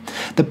bones.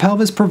 The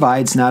pelvis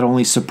provides not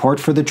only support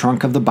for the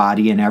trunk of the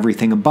body and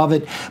everything above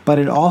it, but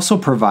it also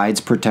provides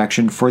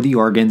protection for the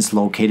organs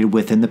located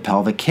within the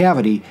pelvic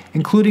cavity,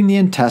 including the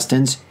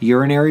intestines,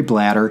 urinary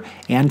bladder,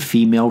 and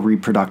female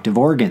reproductive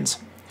organs.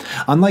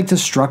 Unlike the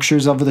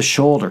structures of the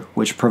shoulder,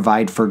 which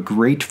provide for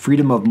great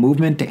freedom of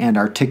movement and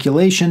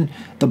articulation,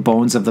 the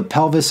bones of the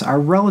pelvis are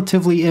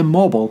relatively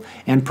immobile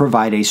and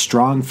provide a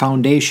strong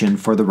foundation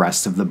for the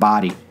rest of the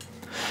body.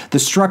 The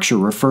structure,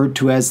 referred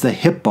to as the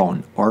hip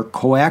bone or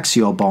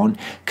coaxial bone,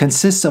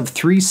 consists of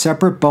 3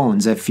 separate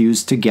bones that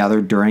fuse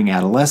together during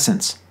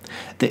adolescence.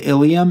 The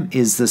ilium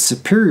is the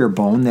superior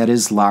bone that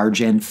is large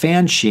and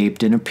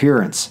fan-shaped in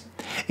appearance.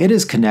 It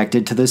is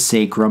connected to the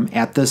sacrum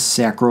at the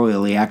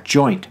sacroiliac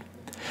joint.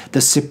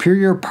 The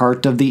superior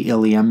part of the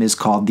ilium is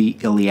called the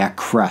iliac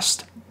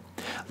crest.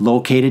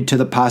 Located to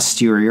the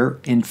posterior,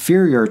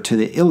 inferior to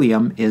the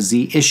ilium, is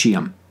the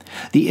ischium.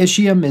 The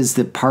ischium is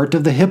the part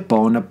of the hip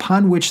bone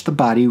upon which the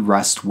body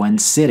rests when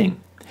sitting.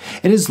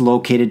 It is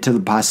located to the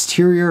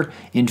posterior,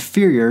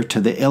 inferior to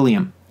the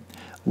ilium.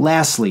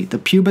 Lastly, the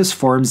pubis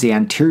forms the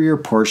anterior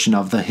portion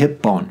of the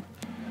hip bone.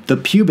 The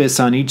pubis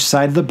on each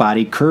side of the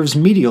body curves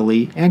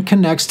medially and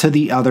connects to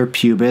the other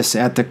pubis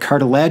at the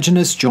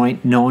cartilaginous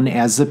joint known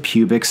as the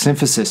pubic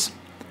symphysis.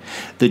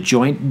 The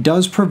joint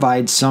does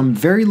provide some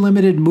very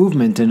limited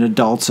movement in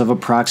adults of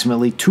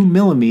approximately 2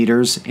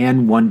 millimeters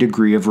and 1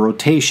 degree of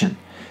rotation.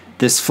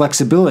 This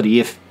flexibility,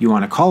 if you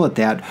want to call it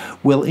that,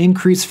 will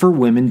increase for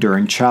women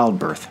during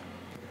childbirth.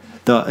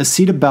 The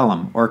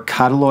acetabellum, or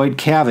cotyloid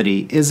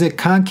cavity, is a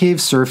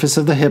concave surface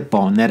of the hip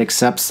bone that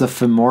accepts the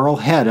femoral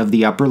head of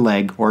the upper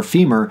leg, or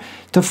femur,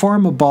 to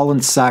form a ball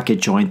and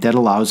socket joint that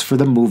allows for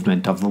the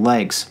movement of the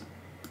legs.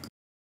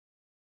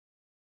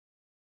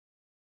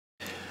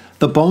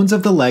 The bones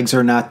of the legs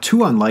are not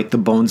too unlike the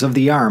bones of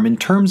the arm in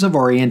terms of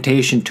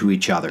orientation to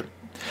each other.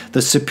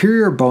 The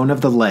superior bone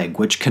of the leg,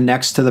 which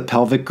connects to the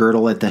pelvic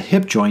girdle at the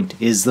hip joint,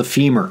 is the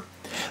femur.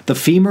 The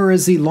femur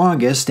is the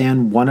longest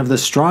and one of the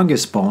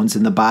strongest bones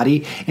in the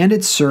body, and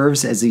it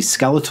serves as the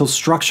skeletal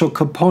structural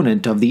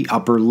component of the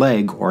upper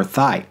leg or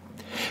thigh.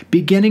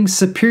 Beginning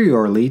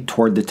superiorly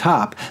toward the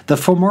top, the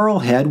femoral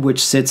head,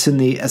 which sits in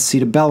the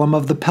acetabellum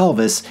of the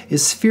pelvis,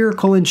 is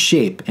spherical in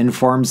shape and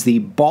forms the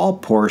ball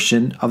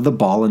portion of the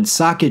ball and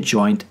socket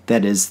joint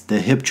that is the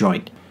hip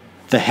joint.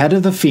 The head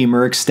of the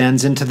femur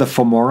extends into the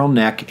femoral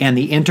neck and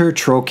the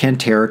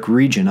intertrochanteric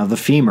region of the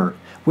femur,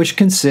 which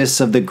consists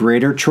of the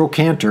greater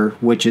trochanter,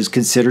 which is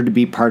considered to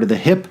be part of the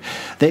hip,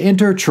 the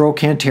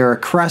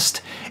intertrochanteric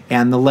crest,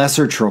 and the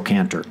lesser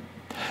trochanter.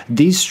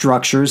 These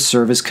structures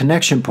serve as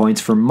connection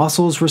points for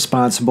muscles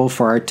responsible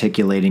for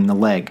articulating the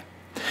leg.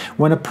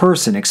 When a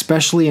person,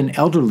 especially an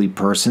elderly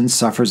person,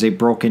 suffers a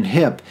broken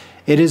hip,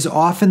 it is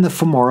often the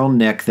femoral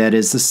nick that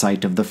is the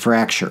site of the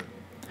fracture.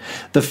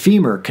 The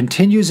femur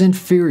continues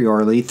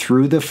inferiorly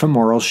through the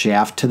femoral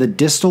shaft to the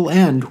distal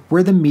end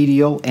where the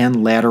medial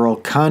and lateral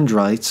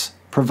chondrites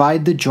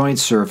provide the joint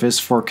surface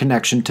for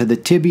connection to the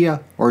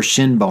tibia or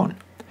shin bone.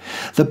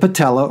 The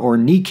patella or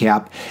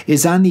kneecap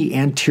is on the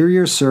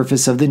anterior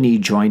surface of the knee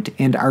joint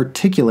and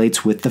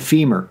articulates with the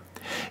femur.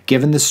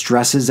 Given the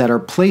stresses that are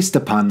placed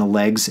upon the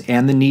legs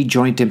and the knee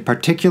joint in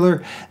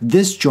particular,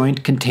 this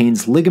joint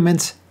contains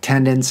ligaments,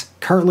 tendons,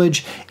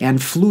 cartilage,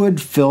 and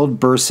fluid-filled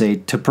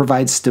bursate to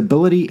provide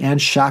stability and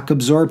shock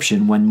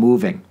absorption when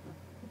moving.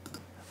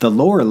 The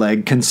lower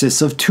leg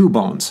consists of two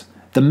bones.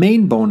 The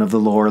main bone of the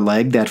lower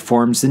leg that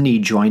forms the knee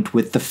joint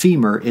with the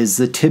femur is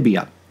the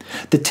tibia.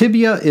 The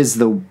tibia is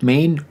the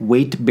main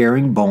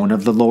weight-bearing bone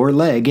of the lower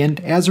leg, and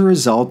as a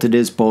result it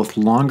is both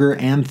longer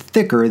and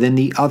thicker than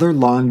the other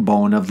long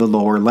bone of the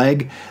lower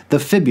leg, the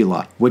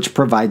fibula, which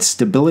provides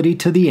stability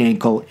to the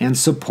ankle and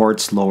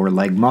supports lower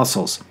leg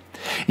muscles.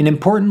 An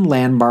important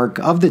landmark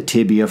of the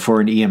tibia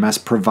for an EMS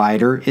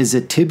provider is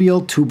a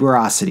tibial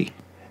tuberosity.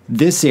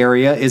 This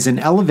area is an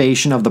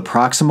elevation of the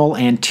proximal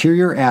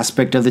anterior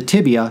aspect of the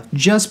tibia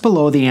just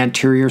below the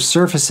anterior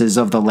surfaces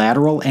of the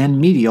lateral and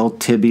medial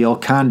tibial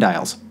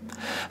condyles.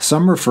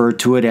 Some refer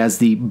to it as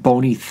the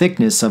bony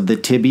thickness of the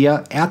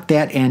tibia at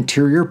that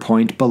anterior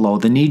point below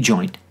the knee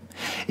joint.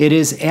 It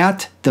is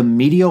at the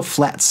medial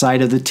flat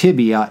side of the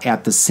tibia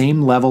at the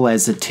same level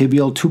as the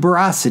tibial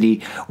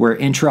tuberosity where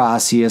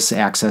intraosseous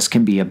access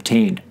can be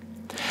obtained.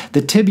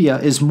 The tibia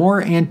is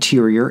more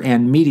anterior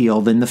and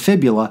medial than the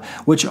fibula,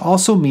 which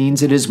also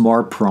means it is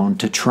more prone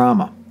to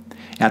trauma.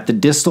 At the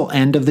distal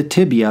end of the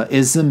tibia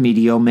is the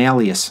medial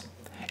malleus.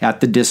 At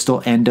the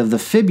distal end of the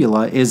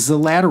fibula is the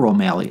lateral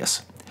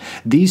malleus.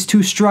 These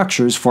two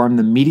structures form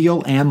the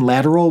medial and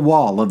lateral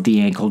wall of the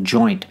ankle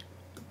joint.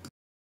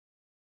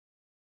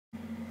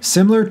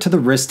 Similar to the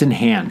wrist and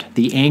hand,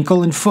 the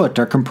ankle and foot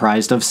are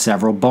comprised of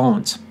several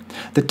bones.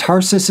 The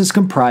tarsus is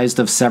comprised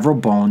of several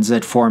bones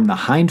that form the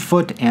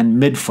hindfoot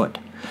and midfoot.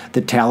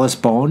 The talus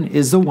bone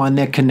is the one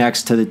that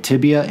connects to the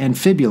tibia and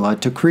fibula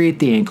to create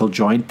the ankle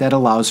joint that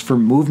allows for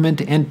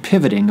movement and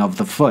pivoting of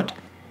the foot.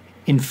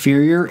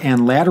 Inferior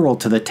and lateral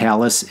to the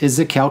talus is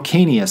the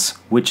calcaneus,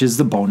 which is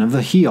the bone of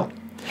the heel.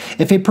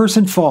 If a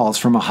person falls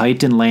from a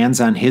height and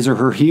lands on his or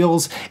her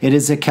heels, it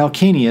is the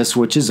calcaneus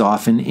which is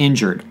often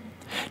injured.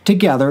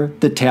 Together,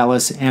 the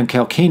talus and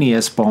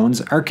calcaneus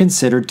bones are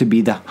considered to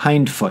be the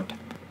hindfoot.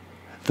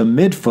 The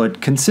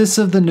midfoot consists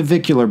of the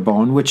navicular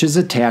bone which is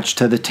attached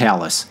to the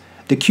talus,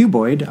 the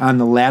cuboid on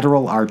the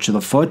lateral arch of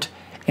the foot,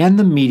 and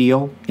the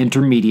medial,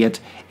 intermediate,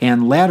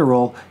 and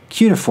lateral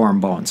cuneiform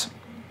bones.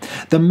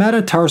 The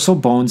metatarsal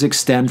bones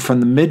extend from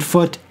the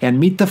midfoot and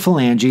meet the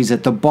phalanges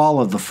at the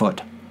ball of the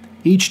foot.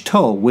 Each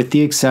toe, with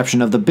the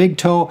exception of the big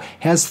toe,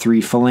 has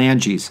 3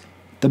 phalanges.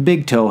 The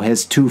big toe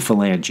has 2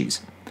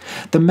 phalanges.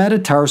 The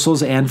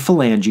metatarsals and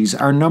phalanges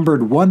are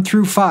numbered 1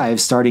 through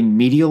 5 starting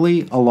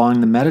medially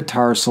along the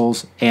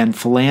metatarsals and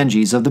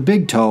phalanges of the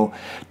big toe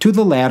to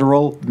the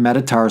lateral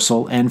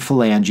metatarsal and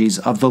phalanges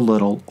of the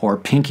little or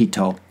pinky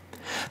toe.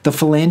 The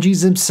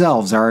phalanges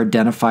themselves are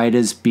identified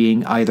as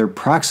being either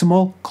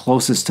proximal,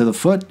 closest to the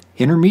foot,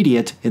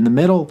 intermediate, in the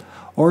middle,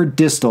 or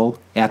distal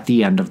at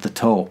the end of the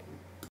toe.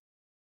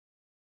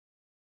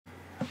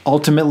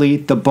 Ultimately,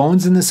 the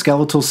bones in the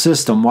skeletal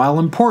system, while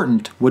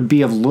important, would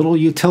be of little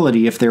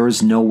utility if there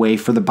is no way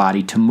for the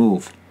body to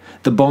move.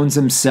 The bones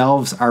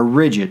themselves are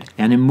rigid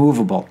and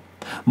immovable.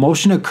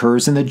 Motion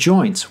occurs in the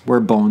joints where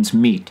bones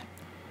meet.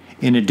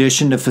 In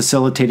addition to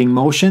facilitating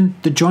motion,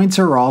 the joints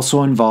are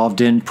also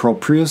involved in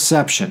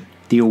proprioception,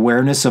 the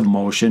awareness of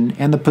motion,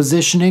 and the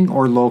positioning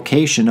or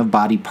location of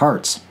body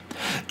parts.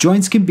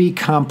 Joints can be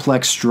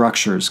complex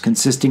structures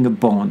consisting of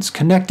bones,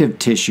 connective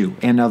tissue,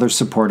 and other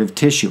supportive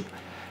tissue.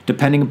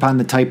 Depending upon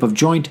the type of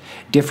joint,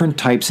 different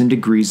types and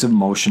degrees of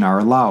motion are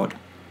allowed.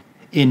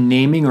 In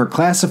naming or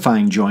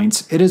classifying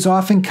joints, it is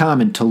often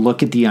common to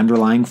look at the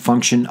underlying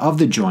function of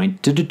the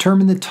joint to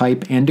determine the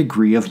type and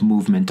degree of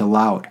movement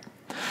allowed.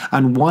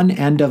 On one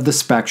end of the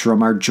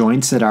spectrum are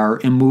joints that are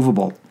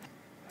immovable.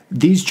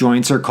 These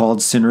joints are called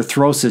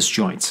synarthrosis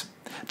joints.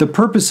 The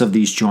purpose of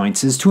these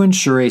joints is to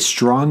ensure a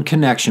strong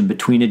connection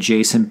between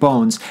adjacent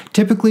bones,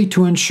 typically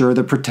to ensure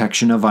the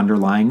protection of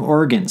underlying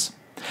organs.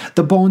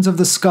 The bones of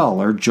the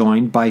skull are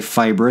joined by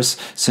fibrous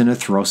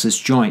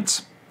synarthrosis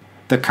joints.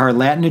 The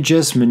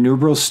cartilaginous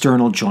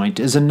manubriosternal joint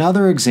is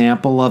another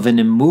example of an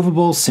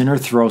immovable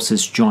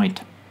synarthrosis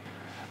joint.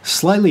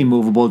 Slightly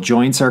movable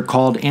joints are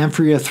called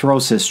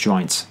amphioarthrosis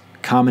joints.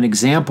 Common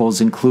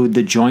examples include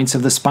the joints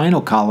of the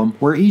spinal column,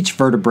 where each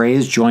vertebrae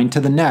is joined to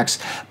the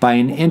next by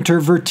an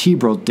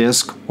intervertebral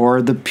disc,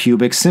 or the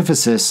pubic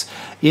symphysis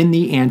in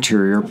the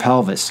anterior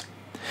pelvis.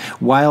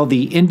 While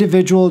the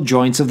individual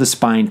joints of the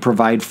spine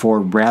provide for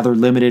rather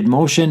limited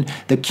motion,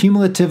 the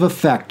cumulative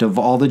effect of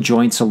all the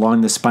joints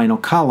along the spinal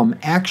column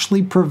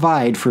actually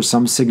provide for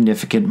some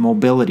significant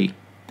mobility.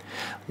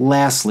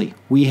 Lastly,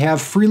 we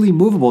have freely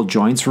movable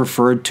joints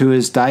referred to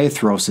as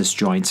diarthrosis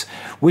joints,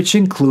 which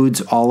includes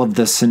all of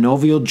the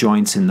synovial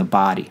joints in the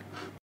body.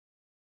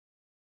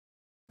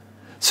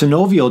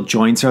 Synovial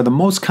joints are the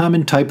most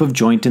common type of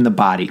joint in the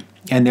body,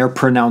 and their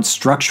pronounced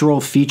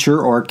structural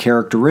feature or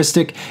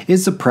characteristic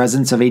is the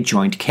presence of a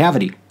joint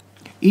cavity.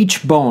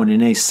 Each bone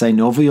in a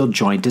synovial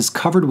joint is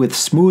covered with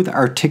smooth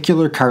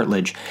articular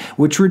cartilage,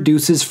 which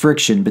reduces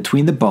friction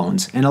between the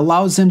bones and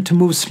allows them to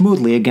move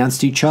smoothly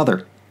against each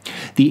other.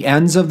 The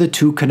ends of the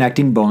two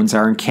connecting bones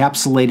are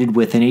encapsulated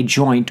within a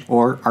joint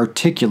or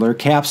articular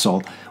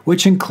capsule,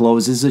 which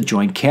encloses the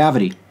joint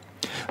cavity.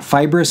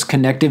 Fibrous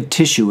connective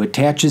tissue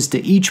attaches to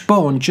each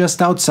bone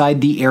just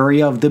outside the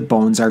area of the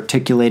bone's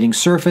articulating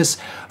surface,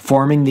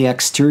 forming the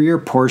exterior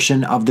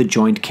portion of the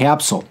joint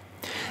capsule.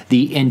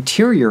 The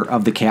interior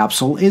of the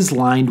capsule is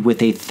lined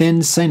with a thin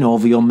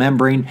synovial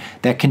membrane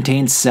that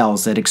contains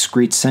cells that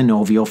excrete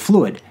synovial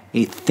fluid,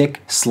 a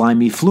thick,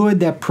 slimy fluid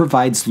that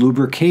provides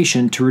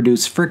lubrication to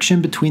reduce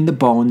friction between the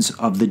bones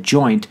of the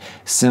joint,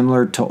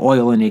 similar to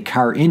oil in a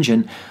car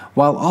engine,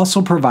 while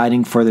also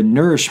providing for the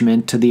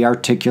nourishment to the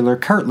articular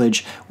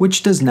cartilage,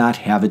 which does not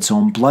have its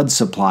own blood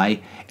supply,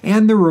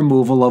 and the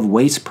removal of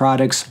waste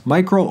products,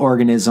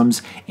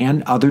 microorganisms,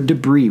 and other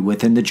debris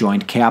within the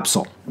joint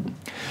capsule.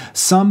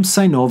 Some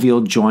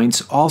synovial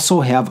joints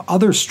also have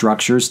other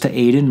structures to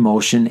aid in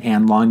motion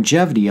and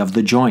longevity of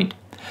the joint.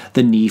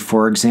 The knee,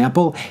 for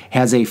example,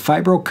 has a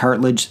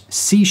fibrocartilage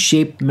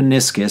C-shaped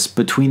meniscus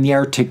between the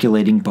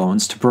articulating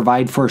bones to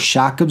provide for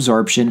shock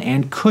absorption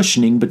and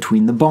cushioning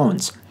between the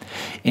bones.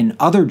 In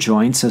other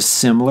joints, a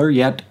similar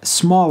yet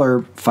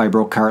smaller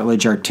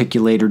fibrocartilage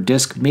articulator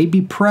disc may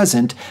be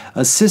present,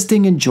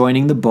 assisting in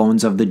joining the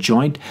bones of the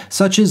joint,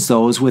 such as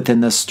those within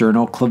the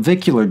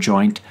sternoclavicular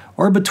joint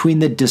or between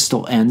the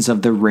distal ends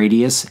of the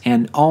radius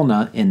and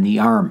ulna in the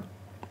arm.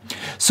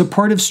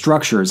 Supportive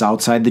structures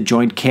outside the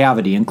joint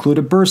cavity include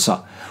a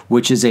bursa,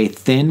 which is a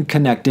thin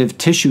connective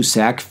tissue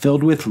sac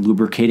filled with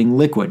lubricating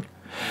liquid.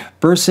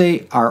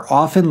 Bursae are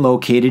often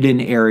located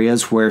in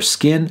areas where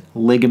skin,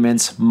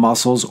 ligaments,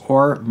 muscles,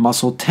 or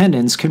muscle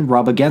tendons can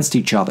rub against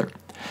each other.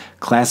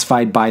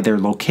 Classified by their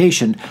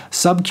location,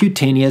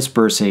 subcutaneous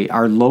bursae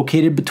are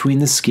located between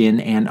the skin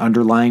and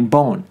underlying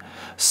bone.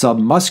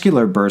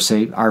 Submuscular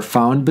bursae are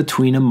found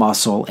between a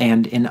muscle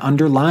and an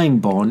underlying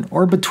bone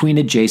or between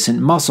adjacent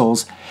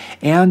muscles,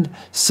 and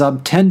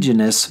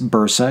subtendinous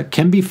bursa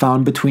can be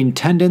found between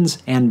tendons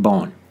and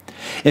bone.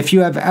 If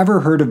you have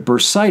ever heard of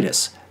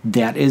bursitis,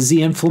 that is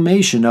the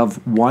inflammation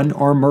of one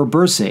or more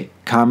bursae,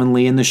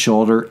 commonly in the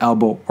shoulder,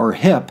 elbow, or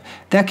hip,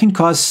 that can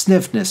cause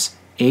stiffness,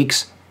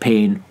 aches,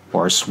 pain,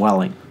 or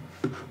swelling.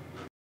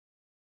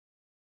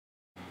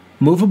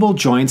 Movable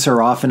joints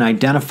are often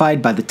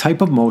identified by the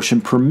type of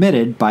motion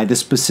permitted by the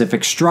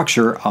specific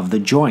structure of the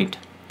joint.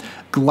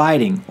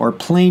 Gliding or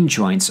plane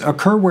joints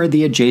occur where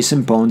the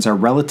adjacent bones are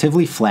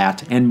relatively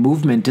flat and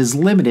movement is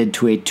limited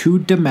to a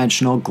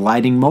two-dimensional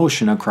gliding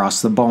motion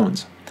across the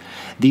bones.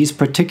 These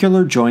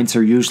particular joints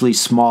are usually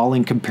small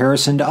in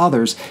comparison to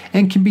others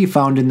and can be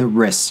found in the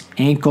wrists,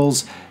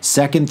 ankles,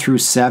 2nd through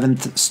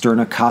 7th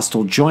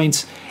sternocostal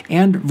joints,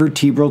 and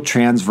vertebral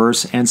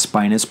transverse and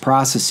spinous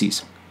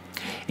processes.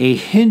 A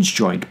hinge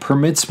joint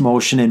permits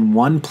motion in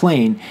one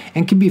plane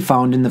and can be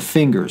found in the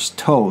fingers,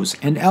 toes,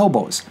 and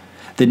elbows.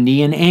 The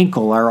knee and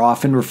ankle are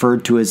often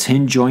referred to as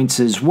hinge joints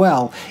as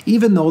well,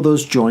 even though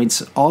those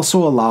joints also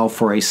allow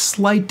for a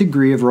slight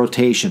degree of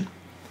rotation.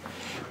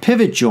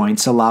 Pivot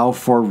joints allow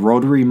for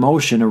rotary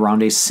motion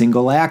around a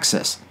single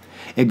axis.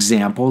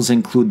 Examples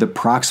include the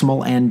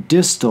proximal and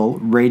distal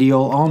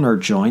radial ulnar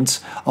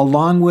joints,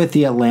 along with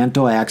the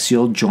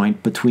atlantoaxial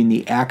joint between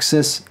the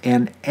axis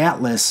and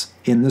atlas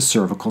in the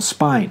cervical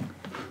spine.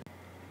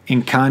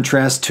 In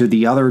contrast to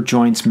the other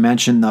joints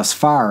mentioned thus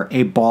far,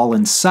 a ball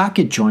and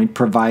socket joint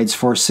provides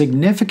for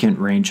significant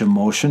range of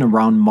motion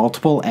around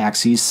multiple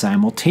axes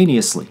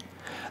simultaneously.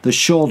 The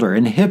shoulder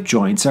and hip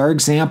joints are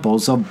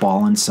examples of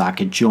ball and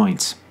socket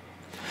joints.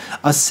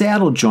 A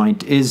saddle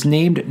joint is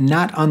named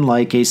not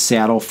unlike a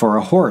saddle for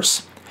a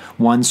horse.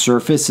 One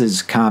surface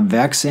is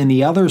convex and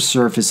the other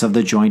surface of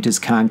the joint is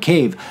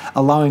concave,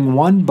 allowing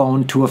one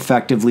bone to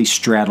effectively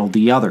straddle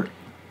the other.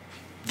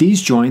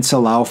 These joints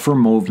allow for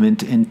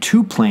movement in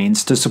two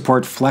planes to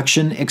support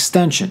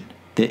flexion-extension,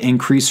 the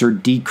increase or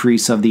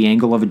decrease of the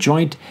angle of a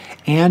joint,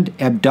 and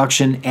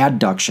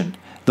abduction-adduction,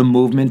 the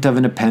movement of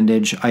an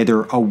appendage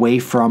either away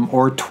from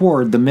or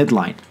toward the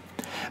midline.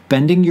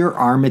 Bending your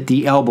arm at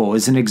the elbow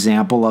is an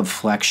example of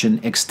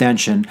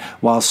flexion-extension,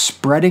 while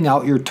spreading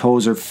out your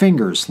toes or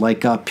fingers,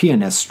 like a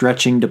pianist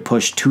stretching to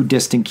push two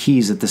distant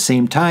keys at the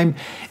same time,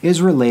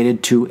 is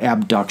related to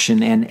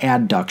abduction and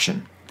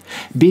adduction.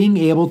 Being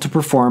able to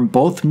perform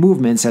both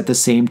movements at the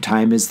same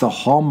time is the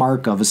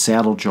hallmark of a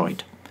saddle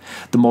joint.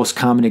 The most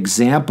common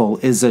example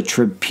is a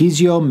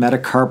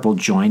trapeziometacarpal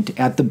joint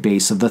at the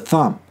base of the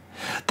thumb.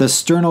 The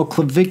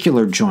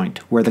sternoclavicular joint,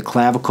 where the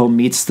clavicle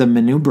meets the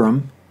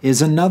manubrium,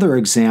 is another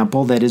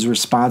example that is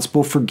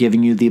responsible for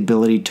giving you the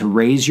ability to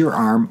raise your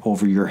arm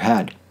over your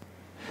head.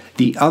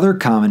 The other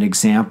common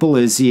example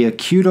is the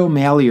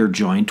acutommallear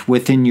joint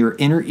within your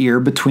inner ear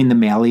between the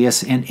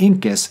malleus and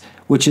incus,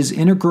 which is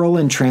integral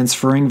in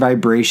transferring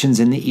vibrations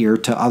in the ear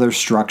to other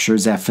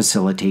structures that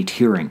facilitate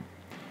hearing.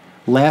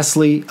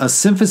 Lastly, a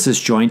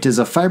symphysis joint is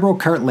a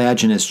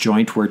fibrocartilaginous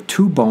joint where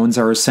two bones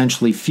are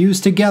essentially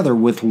fused together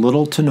with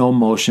little to no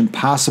motion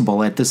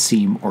possible at the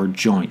seam or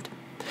joint.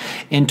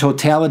 In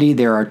totality,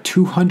 there are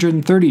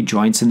 230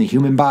 joints in the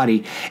human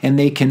body, and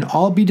they can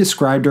all be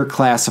described or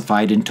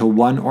classified into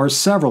one or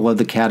several of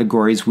the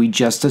categories we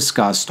just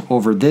discussed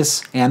over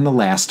this and the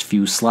last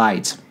few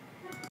slides.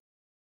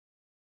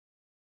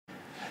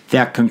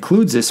 That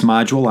concludes this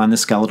module on the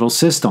skeletal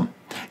system.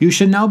 You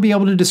should now be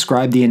able to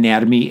describe the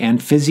anatomy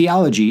and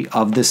physiology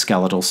of the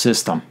skeletal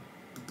system.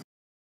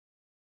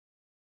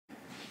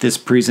 This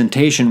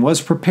presentation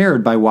was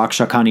prepared by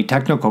Waukesha County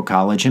Technical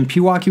College in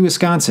Pewaukee,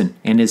 Wisconsin,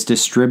 and is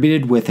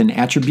distributed with an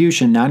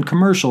Attribution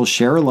Non-Commercial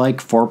Share-alike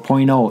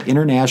 4.0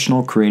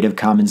 International Creative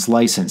Commons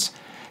license.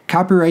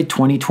 Copyright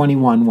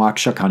 2021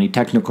 Waukesha County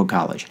Technical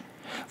College.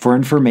 For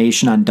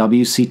information on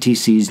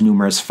WCTC's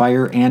numerous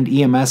fire and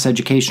EMS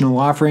educational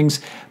offerings,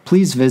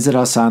 please visit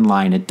us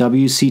online at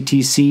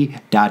wctc.edu.